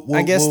whoop, whoop,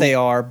 I guess whoop, they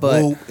are,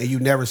 but- whoop, and you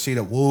never see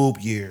the whoop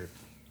year.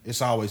 It's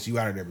always you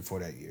out of there before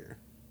that year.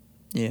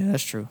 Yeah,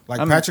 that's true. Like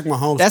I mean, Patrick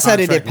Mahomes. That's how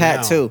they did contract Pat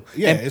now. too.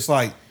 Yeah, And it's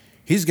like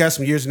he's got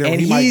some years in there where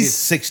and he might get he's-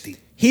 60.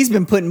 he's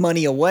been putting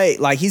money away.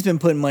 Like he's been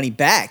putting money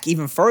back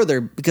even further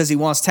because he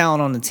wants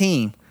talent on the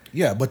team.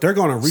 Yeah, but they're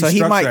going to So restructure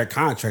he might- that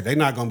contract. They're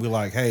not going to be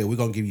like, hey, we're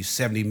going to give you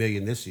 $70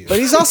 million this year. But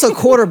he's also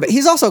quarterback.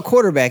 He's also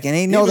quarterback, and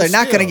they know Even they're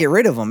not going to still. get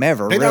rid of him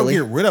ever. They really,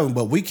 don't get rid of him,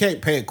 but we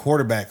can't pay a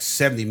quarterback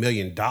 $70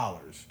 million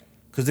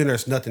because then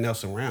there's nothing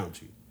else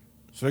around you.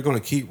 So they're going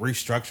to keep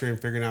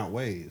restructuring, figuring out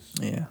ways.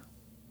 yeah.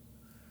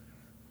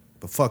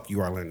 But fuck you,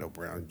 Orlando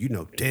Brown. You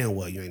know damn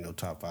well you ain't no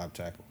top 5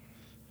 tackle.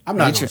 I'm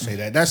not going to say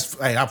that.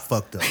 Hey, I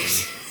fucked up, man.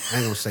 I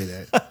ain't going to say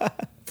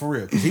that. For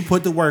real. Because he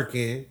put the work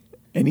in,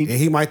 And and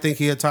he might think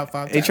he a top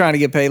 5 they tackle. trying to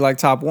get paid like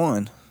top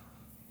 1.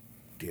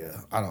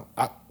 Yeah,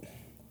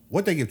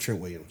 what'd they give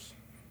Trent Williams?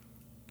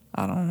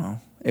 I don't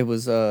know. It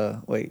was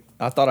wait,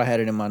 I thought I had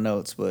it in my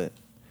notes, but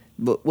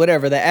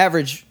whatever. The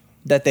average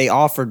that they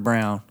offered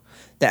Brown,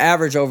 the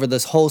average over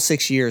this whole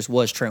 6 years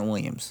was Trent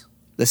Williams.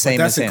 The same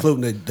That's as him.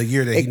 including the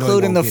year that he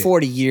Including the get.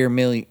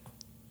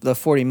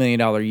 $40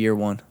 million year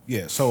one,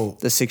 Yeah, so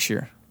the 6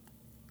 year.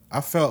 I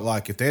felt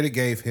like if they'd have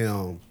gave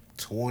him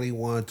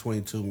 21,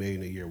 22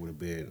 million a year would have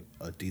been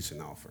a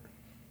decent offer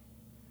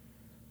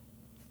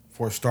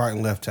for a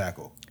starting left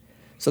tackle.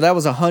 So that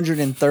was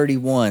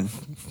 131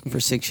 for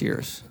 6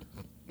 years.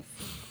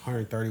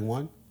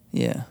 131,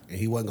 Yeah. and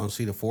he wasn't going to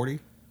see the 40.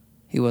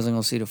 He wasn't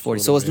going to see the 40.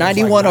 So So it's it was like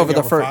 91 over 90 the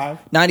over first. five?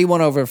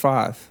 91 over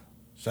 5.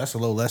 So that's a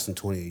little less than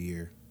 20 a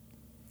year.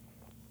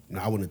 No,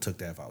 I wouldn't have took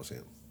that if I was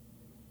him.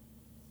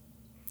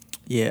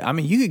 Yeah, I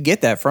mean, you could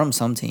get that from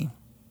some team.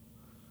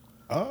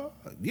 Yeah.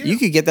 You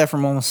could get that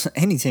from almost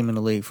any team in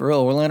the league. For real,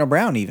 Orlando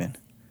Brown even.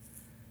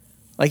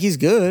 Like, he's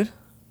good.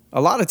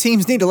 A lot of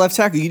teams need a left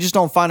tackle. You just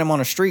don't find him on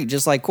the street,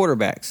 just like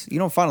quarterbacks. You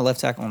don't find a left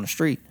tackle on the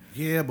street.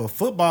 Yeah, but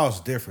football is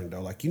different,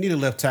 though. Like, you need a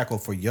left tackle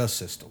for your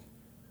system.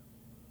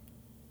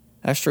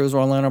 That's true. Is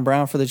Orlando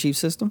Brown for the Chiefs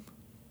system?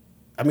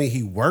 I mean,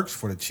 he works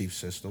for the Chiefs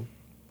system.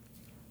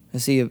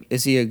 Is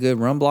he a good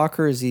run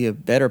blocker? Is he a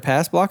better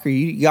pass blocker?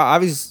 You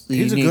obviously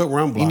He's a good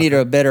run You need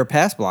blocker. a better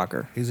pass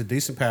blocker He's a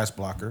decent pass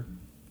blocker.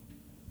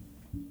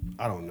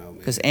 I don't know, man.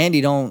 because Andy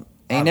ain't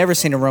never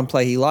seen a run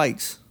play he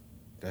likes.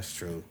 That's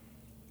true.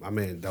 I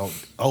mean, don't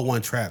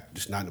 0-1 trap,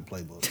 just not in the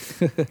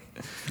playbook.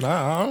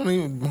 Nah, I don't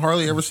even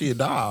hardly ever see a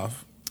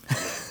dive.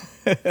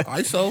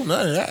 ISO,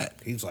 none of that.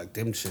 He's like,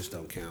 them shits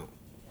don't count.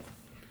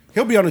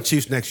 He'll be on the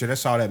Chiefs next year.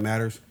 That's all that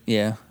matters.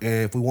 Yeah,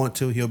 And if we want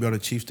to, he'll be on the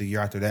Chiefs the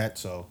year after that.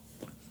 So,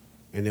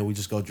 and then we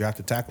just go draft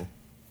a tackle.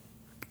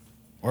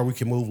 Or we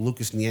can move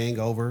Lucas Niang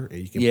over, and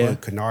you can Yeah.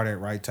 put Kennard at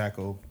right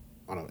tackle.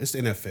 I don't know. It's the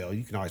NFL.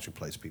 You can always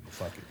replace people.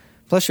 Fuck it.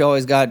 plus you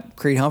always got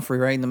Creed Humphrey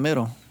right in the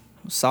middle.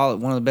 Solid,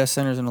 one of the best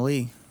centers in the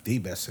league. The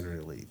best center in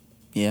the league.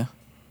 Yeah.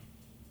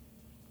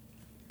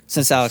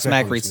 Since Alex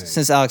Respect on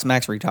his name.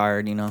 Mack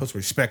retired, you know. Put some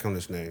respect on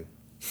his name.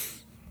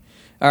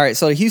 All right,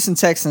 so the Houston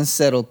Texans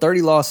settled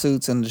 30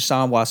 lawsuits in the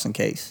Deshaun Watson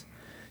case.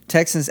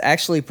 Texans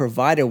actually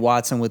provided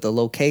Watson with the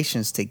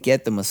locations to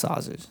get the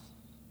massages.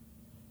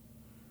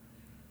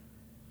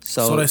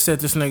 So they set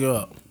this nigga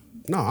up.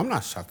 No, I'm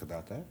not shocked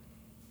about that.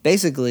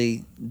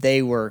 Basically,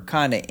 they were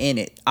kind of in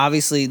it.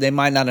 Obviously, they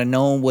might not have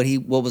known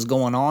what was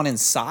going on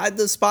inside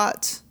the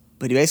spots,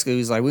 but he basically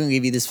was like, "We're gonna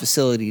give you this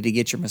facility to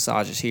get your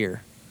massages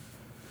here."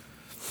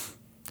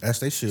 As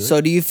they should.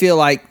 So, do you feel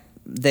like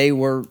they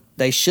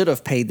they should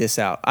have paid this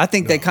out. I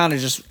think they kind of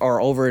just are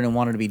over it and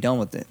wanted to be done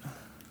with it.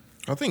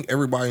 I think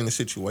everybody in the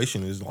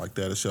situation is like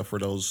that, except for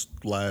those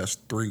last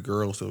 3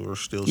 girls that were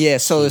still. Yeah,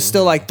 so there's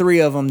still like 3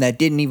 of them that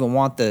didn't even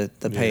want the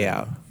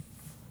payout.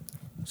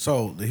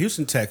 So the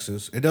Houston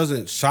Texans, it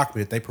doesn't shock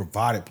me that they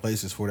provided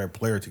places for their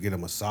player to get a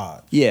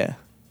massage. Yeah,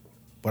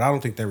 But I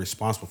don't think they're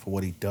responsible for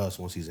what he does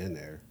once he's in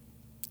there.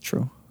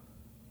 true.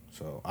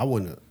 So I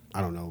wouldn't. I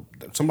don't know.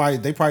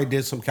 They probably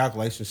did some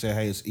calculation, said,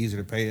 "Hey, it's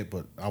easier to pay it,"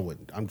 but I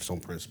wouldn't. I'm just on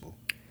principle.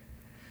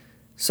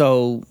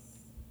 So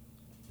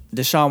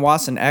Deshaun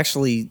Watson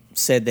actually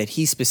said that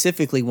he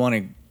specifically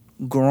wanted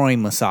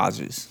groin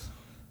massages.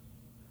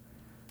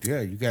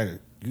 Yeah, you got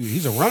it.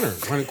 He's a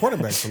running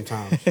quarterback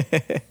sometimes.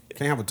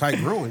 Can't have a tight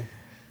groin.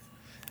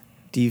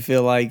 Do you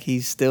feel like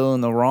he's still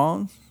in the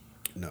wrong?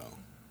 No.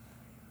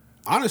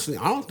 Honestly,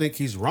 I don't think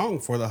he's wrong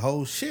for the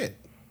whole shit.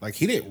 Like,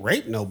 he didn't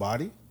rape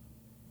nobody.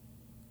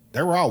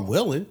 They were all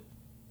willing.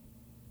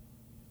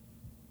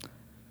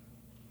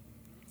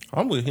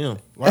 I'm with him.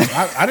 Like,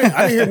 I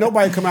didn't hear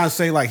nobody come out and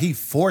say, like, he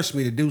forced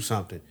me to do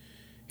something.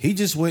 He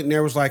just went in there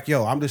and was like,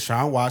 yo, I'm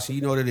Deshaun Watson.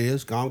 You know what it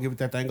is. Go on, give it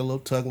that thing a little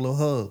tug, a little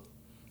hug.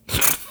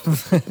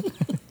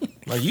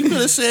 Like, you could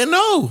have said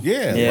no.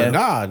 Yeah. But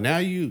nah, now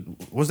you...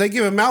 Was they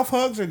giving mouth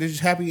hugs or just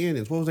happy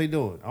endings? What was they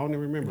doing? I don't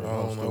even remember. I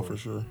don't know for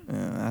sure.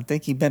 I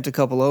think he bent a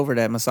couple over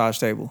that massage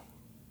table.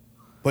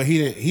 But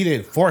he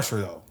didn't force her,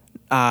 though.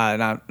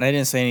 They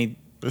didn't say any.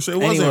 They said it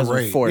wasn't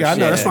rape. forced. Yeah, I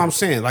know. That's what I'm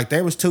saying. Like,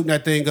 they was tooting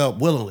that thing up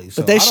willingly.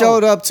 So But they I don't-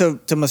 showed up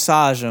to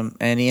massage him,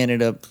 and he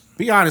ended up.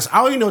 Be honest, I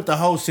don't even know what the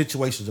whole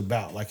situation's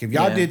about. Like, if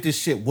y'all Yeah. did this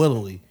shit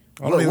willingly,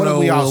 I don't even what are know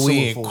we all what we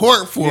suing in for?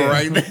 court for Yeah.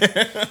 right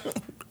now.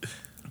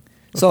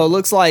 So it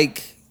looks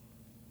like,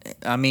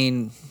 I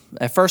mean,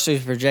 at first it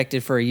was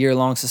projected for a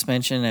year-long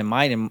suspension,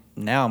 and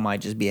now might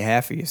just be a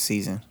half of your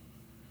season.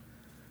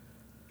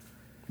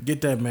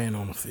 Get that man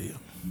on the field.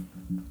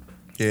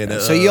 Yeah,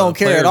 So you don't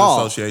care Players at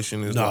all?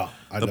 Association is No,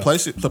 I the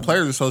don't. the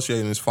Players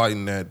Association is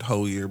fighting that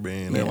whole year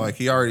ban. They're Yeah. like,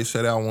 he already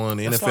set out one.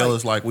 The That's NFL like-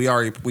 is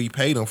like, we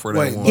paid him for that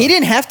Wait, one. He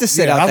didn't have to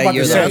sit Yeah, I out was that about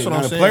year. to though. say, That's what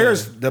I'm the saying.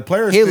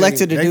 players, He thing,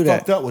 elected to they do that.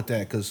 fucked up with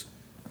that because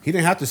he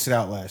didn't have to sit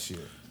out last year.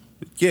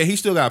 Yeah, he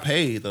still got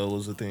paid though.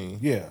 Was the thing.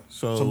 Yeah.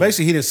 So So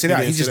basically, he didn't sit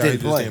out. He just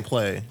didn't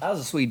play. That was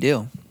a sweet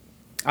deal.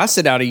 I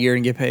sit out a year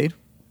and get paid.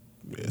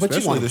 Yeah, But you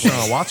especially want the to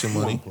Deshaun Watson You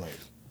money. want to play.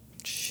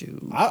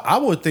 Shoot. I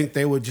would think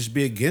they would just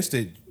be against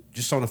it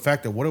just on the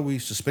fact that what are we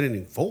suspending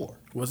him for?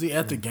 Was he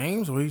at the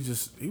games or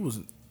he was?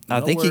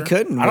 I think he nowhere?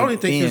 couldn't. I don't even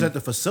think he was being- at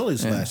the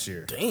facilities last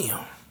year. Damn.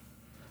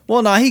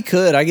 Well, no, he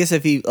could. I guess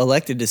if he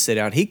elected to sit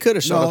out, he could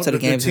have showed No, up to the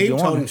games if he team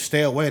told him wanted. to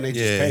stay away and they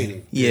just Yeah. paid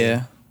him.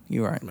 Yeah,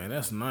 you're right. Man,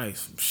 that's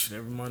nice. Shit,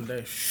 every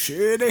Monday.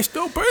 Shit, they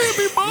still paying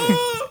me,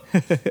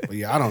 man. But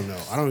yeah, I don't know.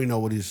 I don't even know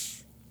what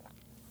he's.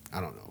 I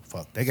don't know.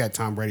 Fuck. They got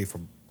Tom Brady for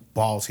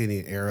balls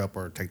hitting air up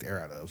or take the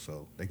air out of,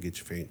 so they can get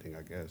you for anything,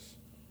 I guess.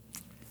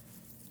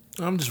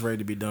 I'm just ready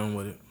to be done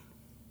with it.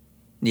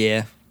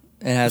 Yeah,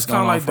 it has It's kind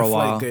gone of on like for a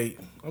while. Deflategate.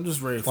 I'm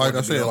just ready. For Like it to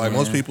I be said, over. like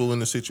most people in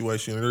the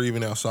situation, they're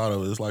even outside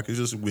of it. It's like it's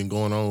just been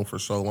going on for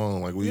so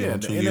long. Like we Yeah, on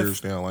the 2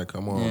 years now. Like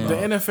come on, The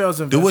dog. NFL's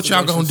Do what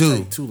y'all gonna investigations do.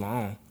 take too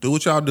long. Do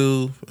what y'all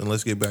do, and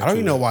let's get back. I don't to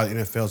even it. know why the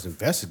NFL's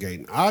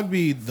investigating. I'd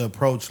be the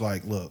approach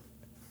like, look,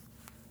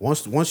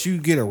 once you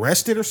get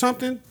arrested or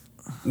something,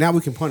 now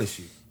we can punish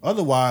you.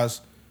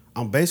 Otherwise,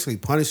 I'm basically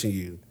punishing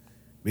you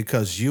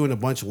because you and a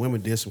bunch of women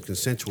did some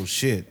consensual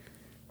shit,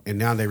 and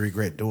now they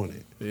regret doing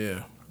it.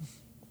 Yeah.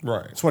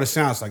 Right. That's what it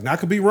sounds like. Now I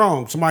could be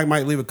wrong. Somebody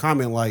might leave a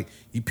comment like,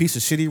 "You piece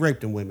of shit, he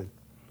raped them women."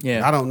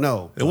 Yeah, I don't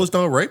know. It was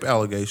no rape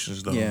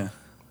allegations though. Yeah,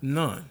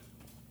 None.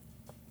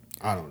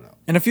 I don't know.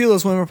 and a few of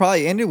those women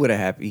probably ended with a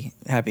happy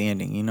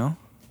ending. You know.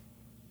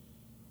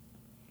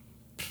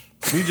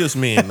 We just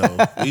men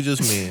though. We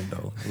just men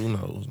though. Who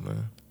knows,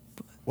 man?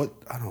 What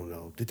I don't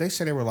know. Did they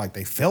say they were like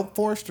they felt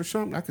forced or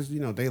something? Because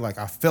they like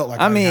I felt like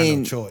I didn't have mean,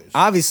 no choice.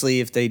 obviously,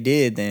 if they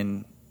did,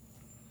 then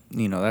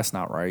that's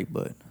not right.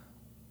 But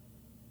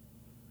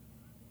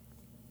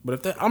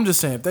But I'm just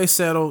saying, if they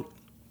settled,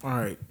 all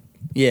right,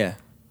 yeah,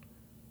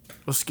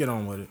 let's get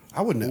on with it.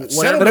 I wouldn't.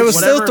 Whatever- but it was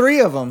whatever- still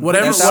 3 of them.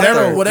 Whatever, That's out whatever,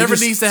 there. whatever It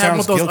just needs to happen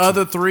with sounds those guilty.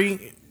 other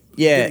 3.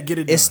 Yeah, get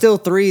it done. it's still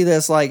 3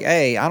 that's like,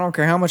 hey, I don't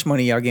care how much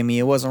money y'all give me,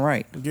 it wasn't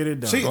right. Get it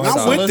done. See, So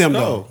I'm with let's them go.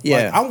 though.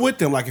 Yeah. Like, I'm with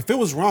them. Like if it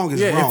was wrong,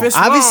 it's Yeah, if wrong. it's-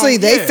 Obviously,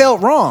 wrong, they yeah.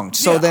 felt wrong.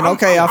 So Yeah, then, I'm-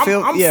 okay, I I'm-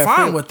 feel I'm yeah,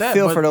 fine feel, with that,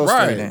 Feel but- for those 3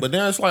 Right. then. But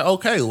then it's like,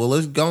 okay, well,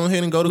 let's go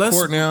ahead and go to Let's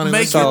court now and make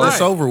let's it get right.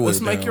 this over with. Let's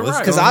make now. it Let's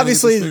right. go Because ahead and get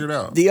this obviously, figured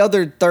out. the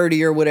other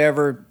 30 or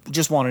whatever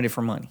just wanted it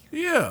for money,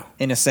 Yeah.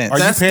 in a sense. Are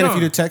you That's paying if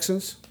dumb. you the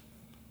Texans?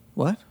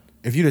 What?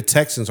 If you the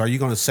Texans, are you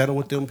going to settle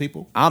with them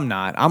people? I'm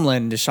not. I'm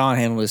letting Deshaun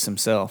handle this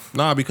himself.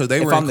 Nah, because they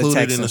If were I'm the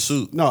included in the Texans.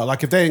 suit. No,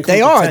 like if they include They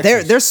the are.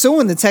 Texans. They're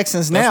suing the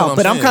Texans That's now, what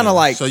but I'm saying. kind of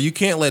like, so you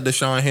can't let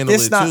Deshaun handle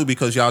It's it not- too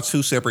because y'all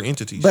 2 separate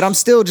entities. but I'm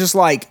still just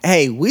like,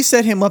 hey, we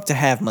set him up to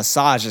have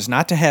massages,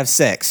 not to have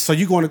sex. So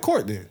you going to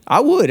court then? I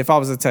would if I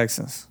was the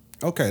Texans.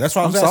 Okay, that's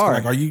what I was I'm asking. sorry.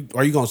 Like,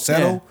 are you going to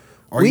settle? Yeah.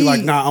 Or are you We-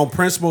 like, nah, on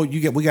principle,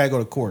 we got to go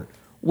to court?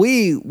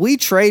 We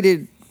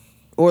traded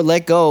or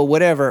let go,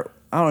 whatever.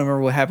 I don't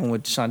remember what happened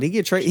with Deshaun. Did he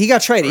get traded? He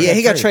got traded. Yeah,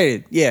 he got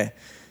traded. Yeah.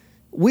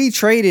 we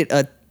traded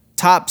a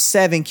top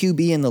 7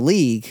 QB in the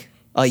league,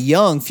 a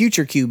young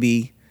future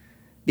QB,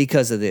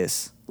 because of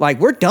this. Like,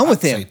 we're done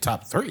with him. Say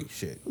top 3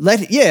 shit.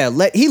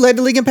 He led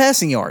the league in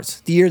passing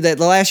yards the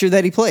last year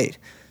that he played.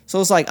 So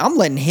it's like, I'm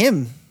letting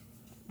him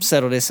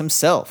settle this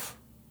himself.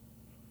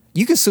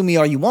 You can sue me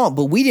all you want,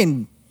 but we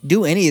didn't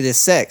do any of this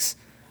sex.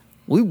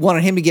 We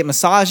wanted him to get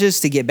massages,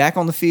 to get back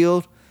on the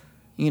field,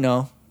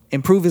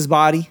 improve his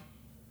body.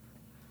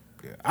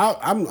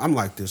 I'm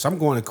like this. I'm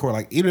going to court.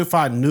 Like, even if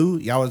I knew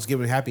y'all was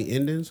giving happy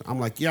endings, I'm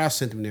like, yeah, I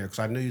sent him there because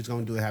I knew he was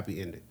going to do a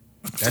happy ending.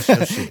 That's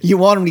your shit. You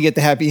want him to get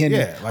the happy ending.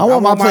 Yeah, like, I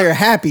want my player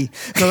happy.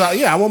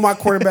 I want my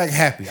quarterback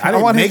happy. I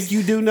didn't make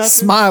you do nothing.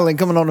 Smiling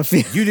coming on the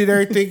field. You did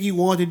everything you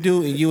wanted to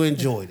do, and you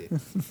enjoyed it.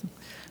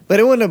 But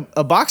it wouldn't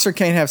a boxer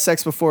can't have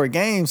sex before a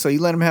game, so you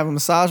let him have a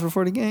massage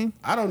before the game?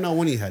 I don't know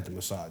when he had the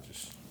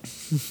massages.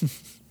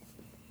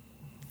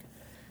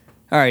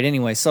 All right,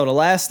 anyway, so the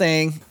last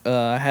thing,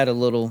 I had a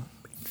little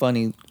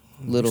funny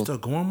little... Still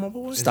going, my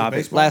boy? Stop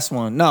it. Last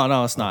one.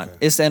 No, it's not. Okay.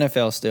 It's the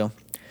NFL still.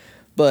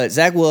 But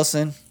Zach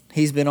Wilson,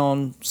 he's been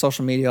on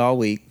social media all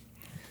week.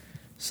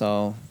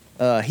 So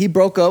he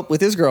broke up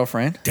with his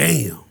girlfriend.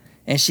 Damn.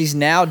 And she's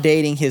now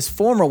dating his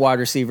former wide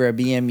receiver at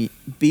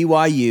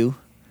BYU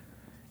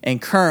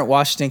and current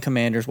Washington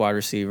Commanders wide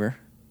receiver.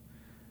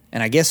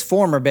 And I guess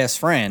former best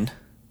friend,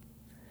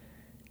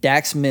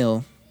 Dax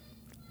Milne.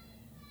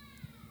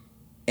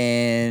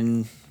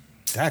 And...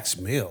 Dax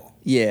Milne.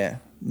 Yeah.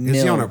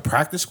 Is he on a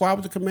practice squad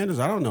with the Commanders?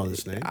 I don't know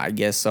this name. I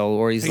guess so,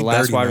 or he's He the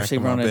last dirty wide Mac,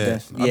 receiver I on the bet.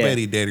 desk. I bet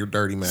he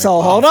dirty Mac.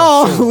 So hold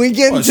on, sure. we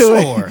get For into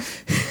sure.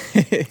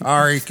 it. I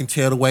already can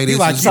tell the way this He's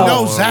like, is you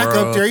know, going, Zach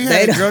bro. up there, you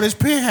had to grow this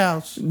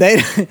penthouse.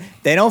 They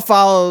don't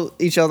follow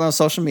each other on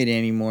social media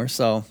anymore.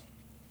 So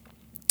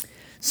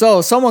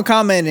someone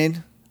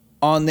commented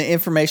on the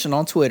information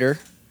on Twitter.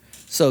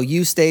 So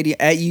U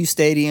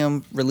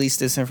Stadium released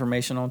this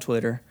information on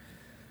Twitter,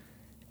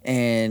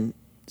 and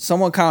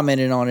someone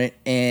commented on it,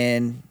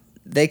 and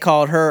they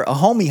called her a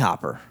homie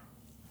hopper.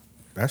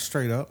 That's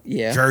straight up.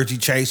 Yeah. Jersey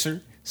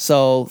chaser.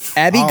 So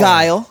Abby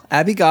Guile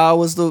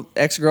was the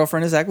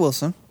ex-girlfriend of Zach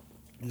Wilson.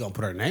 You gonna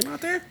put her name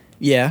out there?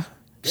 Yeah.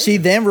 She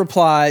then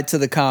replied to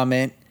the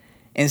comment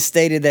and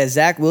stated that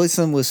Zach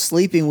Wilson was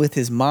sleeping with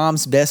his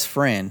mom's best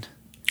friend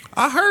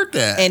I heard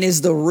that. and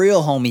is the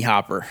real homie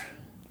hopper.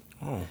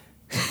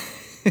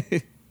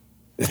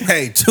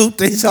 Hey, 2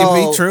 things So,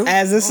 can be true.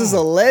 as this is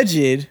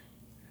alleged,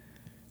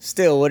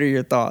 still, what are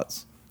your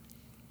thoughts?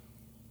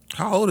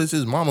 How old is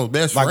his mama's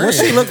best Like, friend? what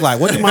she look like?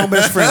 What did my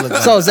best friend look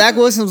like? So Zach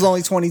Wilson was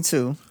only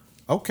 22.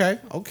 Okay.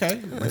 But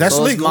that's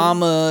So his legal.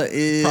 mama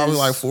is Probably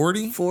like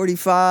 40?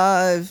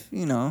 45,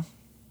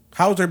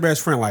 How's their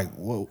best friend? Like,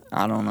 whoa.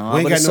 I don't know. We I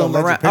ain't would got no assume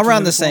alleged pictures around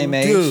of the this same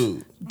woman?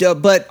 age.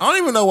 Dude. But I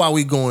don't even know why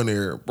we going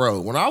there,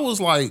 bro. When I was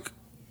like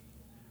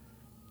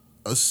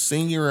a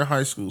senior in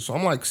high school, so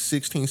I'm like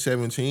 16,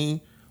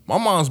 17, my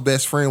mom's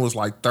best friend was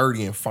like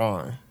 30 and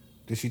fine.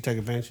 Did she take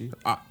advantage of you?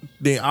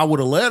 Then I would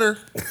have let her.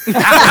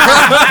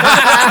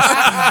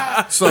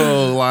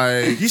 So,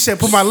 like, You said,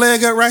 put my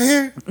leg up right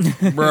here?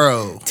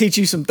 bro, teach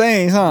you some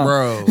things, huh?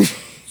 bro.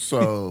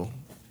 So,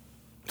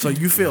 So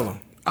you feel him?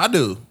 I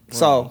do.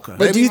 So, Okay.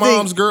 but do Maybe you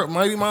mom's think?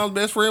 maybe mom's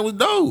best friend was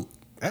dope.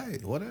 Hey,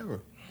 whatever.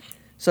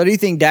 So do you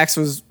think Dax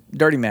was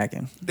dirty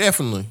macking?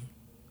 Definitely.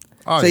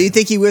 Oh, So yeah. you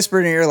think he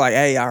whispered in her ear like,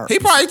 "Hey, He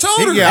probably told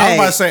her. Yeah, I was Hey.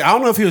 about to say, I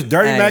don't know if he was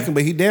dirty Hey. macking,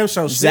 but he damn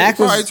sure Zach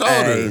probably was told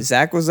her.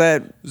 Zach was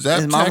at Zach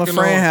his mama checking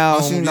friend on-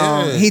 house.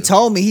 yeah. He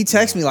told me. He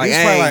texted me like, He's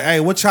 "Hey, probably like, hey,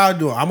 what y'all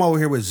doing? I'm over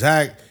here with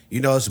Zach.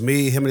 It's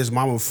me, him and his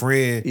mama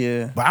friend.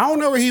 Yeah. But I don't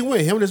know where he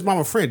went. Him and his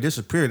mama friend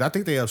disappeared. I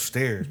think they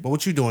upstairs. But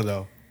what you doing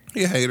though?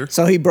 He a hater.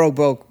 So he broke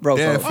Yeah,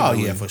 up. Oh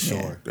yeah, for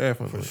sure.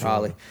 Definitely.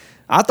 Probably.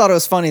 I thought it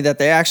was funny that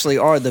they actually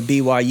are the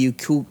BYU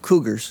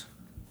Cougars.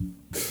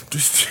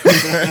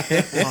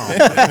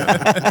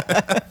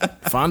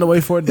 Find a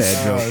way for a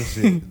dad joke. Oh,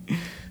 shit.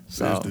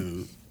 So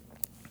Dude.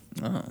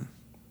 I mean,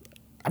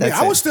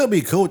 That's I it. would still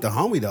be cool with the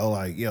homie though.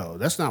 Like, yo,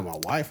 that's not my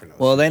wife or no.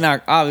 well,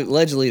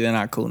 allegedly they're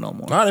not cool no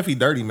more. Not if he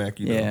dirty Mac,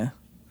 you know. Yeah.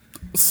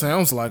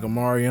 Sounds like a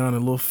Mariana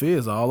and Lil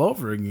Fizz all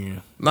over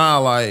again. Nah,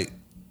 like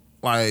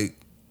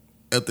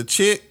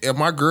if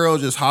my girl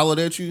just hollered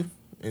at you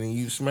and then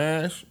you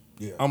smash,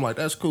 Yeah. I'm like,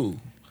 that's cool.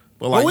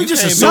 But Well, like, we you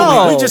just can't assuming.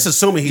 No. We just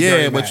assuming he yeah,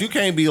 dirty but Mac. you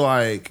can't be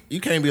like,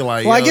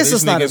 Well, I yo, guess this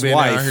it's not nigga his been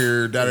wife. out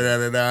here, da da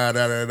da da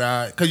da da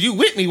da. Because you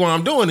with me while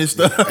I'm doing this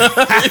stuff. You know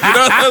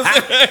what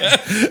I'm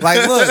saying?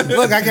 Like,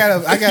 look, I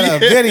got a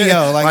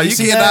video. Like, Like, you you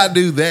see cannot that?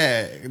 do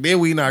that. Then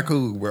we not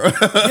cool, bro.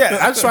 Yeah,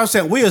 that's what I'm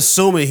saying. We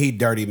assuming he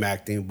dirty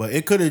Mac thing, but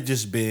it could have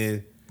just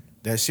been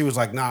that she was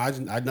like, nah,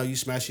 I know you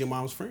smashed your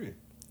mom's friend.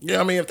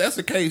 Yeah, I mean, if that's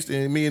the case,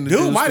 then me and the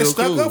Dude might have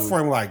still stuck cool. up for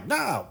him. Like,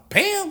 nah,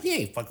 Pam, he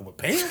ain't fucking with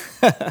Pam.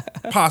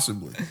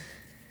 Possibly.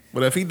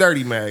 But if he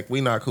dirty Mac, we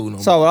not cool no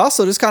more. So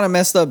also this kind of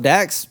messed up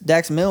Dax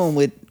Milne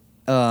with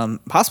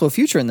possible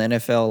future in the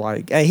NFL.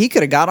 Like, hey, he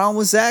could have got on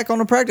with Zach on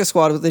the practice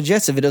squad with the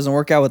Jets if it doesn't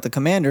work out with the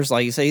Commanders.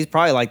 Like you say, he's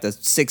probably like the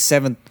 6th,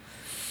 7th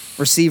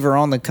receiver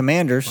on the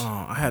Commanders.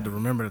 I had to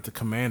remember that the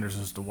Commanders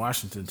is the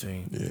Washington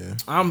team. Yeah.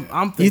 I'm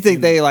thinking, You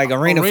think they like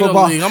arena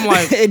football? League. I'm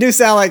like, it do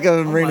sound like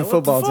an arena like, what the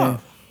football team.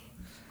 fuck?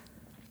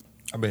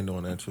 I've been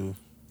doing that too.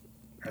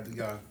 Is We that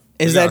gotta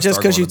just start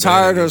because going you to bed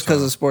tired or this because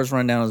time. the sports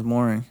rundown is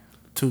boring?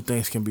 Two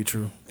things can be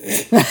true.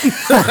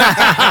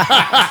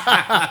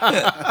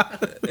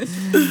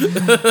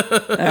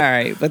 All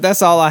right, but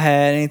that's all I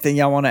had. Anything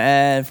y'all want to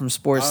add from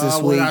sports this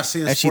what week? I see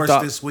in that you sports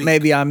thought this week?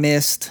 maybe I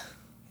missed?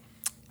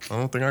 I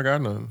don't think I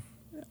got none.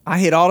 I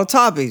hit all the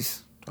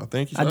topics. I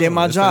think I did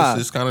my job.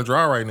 It's kind of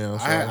dry right now.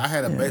 So. I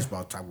had a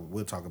baseball topic.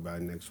 We'll talk about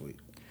it next week.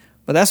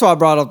 But that's why I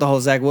brought up the whole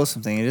Zach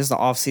Wilson thing. It is the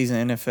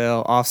off-season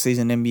NFL,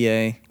 off-season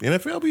NBA. The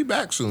NFL be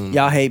back soon.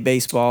 Y'all hate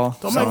baseball.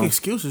 Don't so- make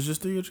excuses.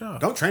 Just do your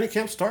job. Don't training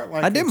camp start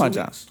like I did in my 2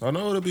 job. weeks? I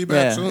know it'll be back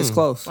Yeah, soon. it's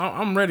close.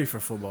 I'm ready for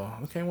football.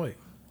 I can't wait.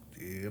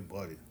 Yeah,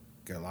 buddy.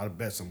 Got a lot of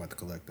bets I'm about to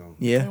collect on.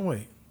 Yeah. Can't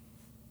wait.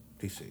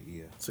 He said,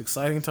 yeah. It's an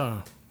exciting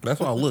time. That's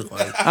what I look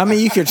like. I mean,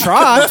 you could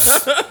try.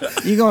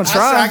 You gonna I said,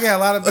 try? I got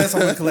a lot of bets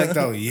I'm going to collect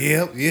on.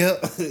 Yep. He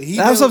That's do.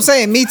 what I'm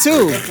saying. Me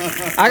too.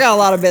 I got a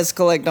lot of bets to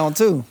collect on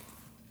too.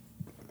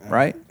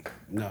 Right?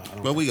 No, I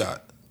don't. But we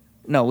got.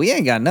 No, we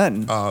ain't got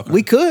nothing. Oh, okay.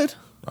 We could.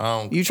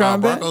 You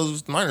trying to bet?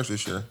 Broncos Niners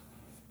this year.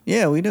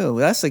 Yeah, we do.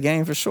 That's a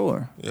game for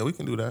sure. Yeah, we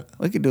can do that.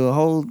 We could do a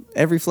whole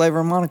every flavor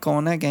of Monaco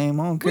in that game.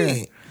 I don't We care.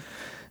 ain't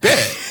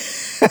bet.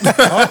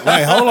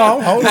 Wait, hold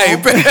on. Hey,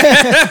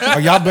 bet.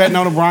 Are y'all betting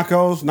on the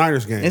Broncos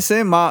Niners game? It's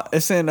in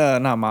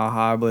not Mile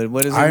High, but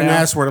what is it I didn't now?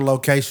 ask where the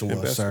location was,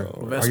 Invesco. sir.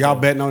 Invesco. Are y'all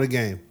betting on the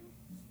game?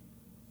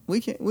 We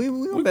don't We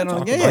bet can on the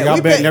talk game. about it. Y'all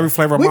we betting every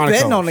flavor of we Monaco's.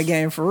 betting on the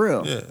game for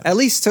real. Yeah. At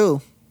least 2.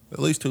 At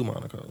least 2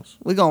 Monacos.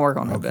 We gonna work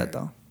on that Okay. bet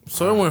though.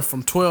 So it went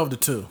from 12 to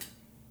 2.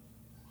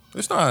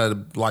 It's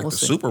not like We'll the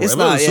see. Super Bowl. It's If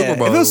not, it was yeah. Super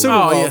Bowl. If it was Super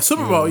Oh Bowl. yeah,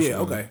 Super Bowl. Yeah,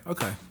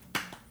 okay.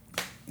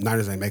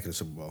 Niners ain't making the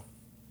Super Bowl.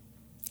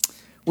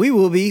 We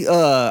will be.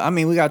 I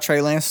mean, we got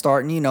Trey Lance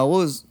starting. You know, what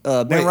was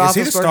Ben Wait, Roethlisberger? is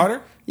he the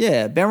starter?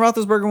 Yeah, Ben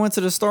Roethlisberger went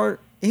to the start.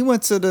 He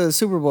went to the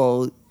Super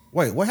Bowl.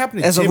 Wait, what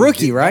happened to As a Jimmy?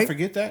 rookie, Did I right?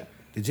 forget that?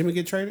 Did Jimmy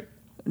get traded?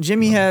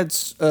 Jimmy had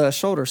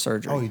shoulder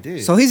surgery. Oh, he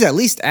did? So he's at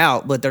least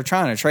out, but they're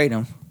trying to trade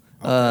him.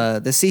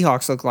 The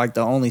Seahawks look like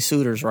the only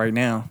suitors right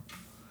now.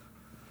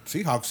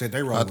 Seahawks said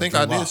they rolled. I think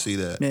I did see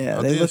that. Yeah,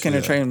 I they're did looking see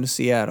to that. trade him to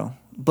Seattle.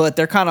 But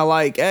they're kind of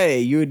like,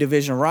 hey, you're a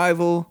division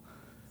rival.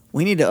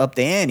 We need to up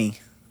the ante.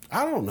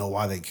 I don't know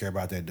why they care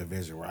about that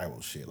division rival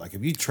shit. Like,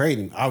 if you trade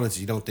him,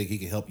 obviously you don't think he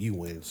can help you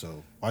win.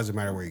 So why does it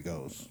matter where he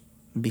goes?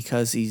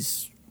 Because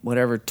he's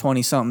whatever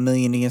 20-something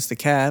million against the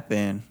cap,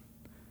 and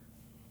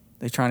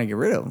they're trying to get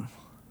rid of him.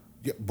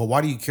 Yeah, but why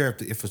do you care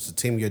if it's a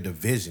team in your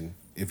division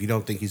if you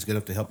don't think he's good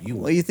enough to help you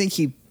win? Well, you think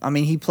he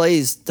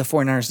plays the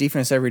 49ers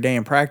defense every day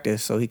in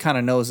practice, so he kind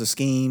of knows the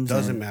schemes.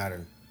 Doesn't and-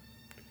 matter.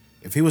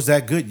 If he was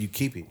that good, you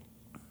keep him.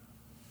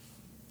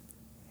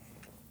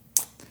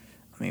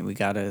 I mean, we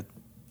got a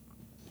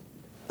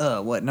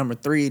number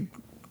 3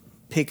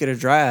 pick of the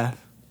draft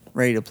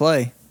ready to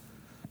play.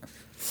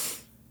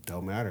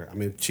 Don't matter. I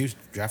mean, Chiefs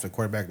drafted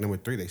quarterback number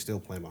 3. They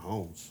still play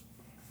Mahomes.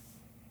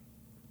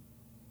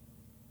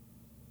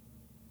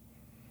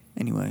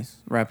 Anyways,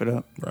 wrap it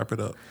up. Wrap it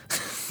up.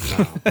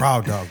 Nah,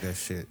 raw dog that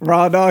shit.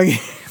 Raw dog.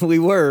 We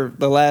were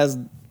the last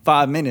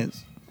 5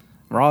 minutes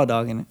raw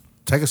dogging it.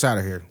 Take us out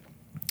of here.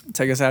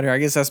 Take us out here. I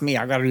guess that's me.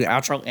 I got to do the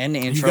outro and the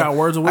intro. got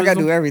words of I got to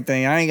wisdom? do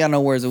everything. I ain't got no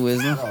words of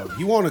wisdom. Oh,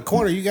 you want a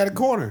corner? You got a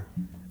corner.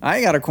 I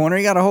ain't got a corner.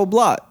 You got a whole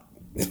block.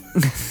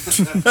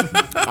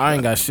 I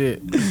ain't got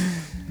shit.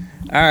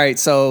 All right.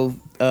 So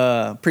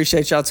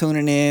appreciate y'all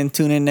tuning in.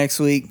 Tune in next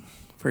week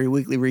for your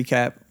weekly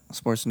recap,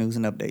 sports news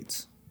and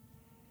updates.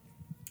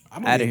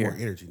 I'm gonna Outta need here. more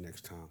energy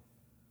next time.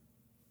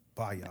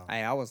 Bye, y'all.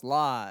 Hey, I was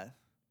live.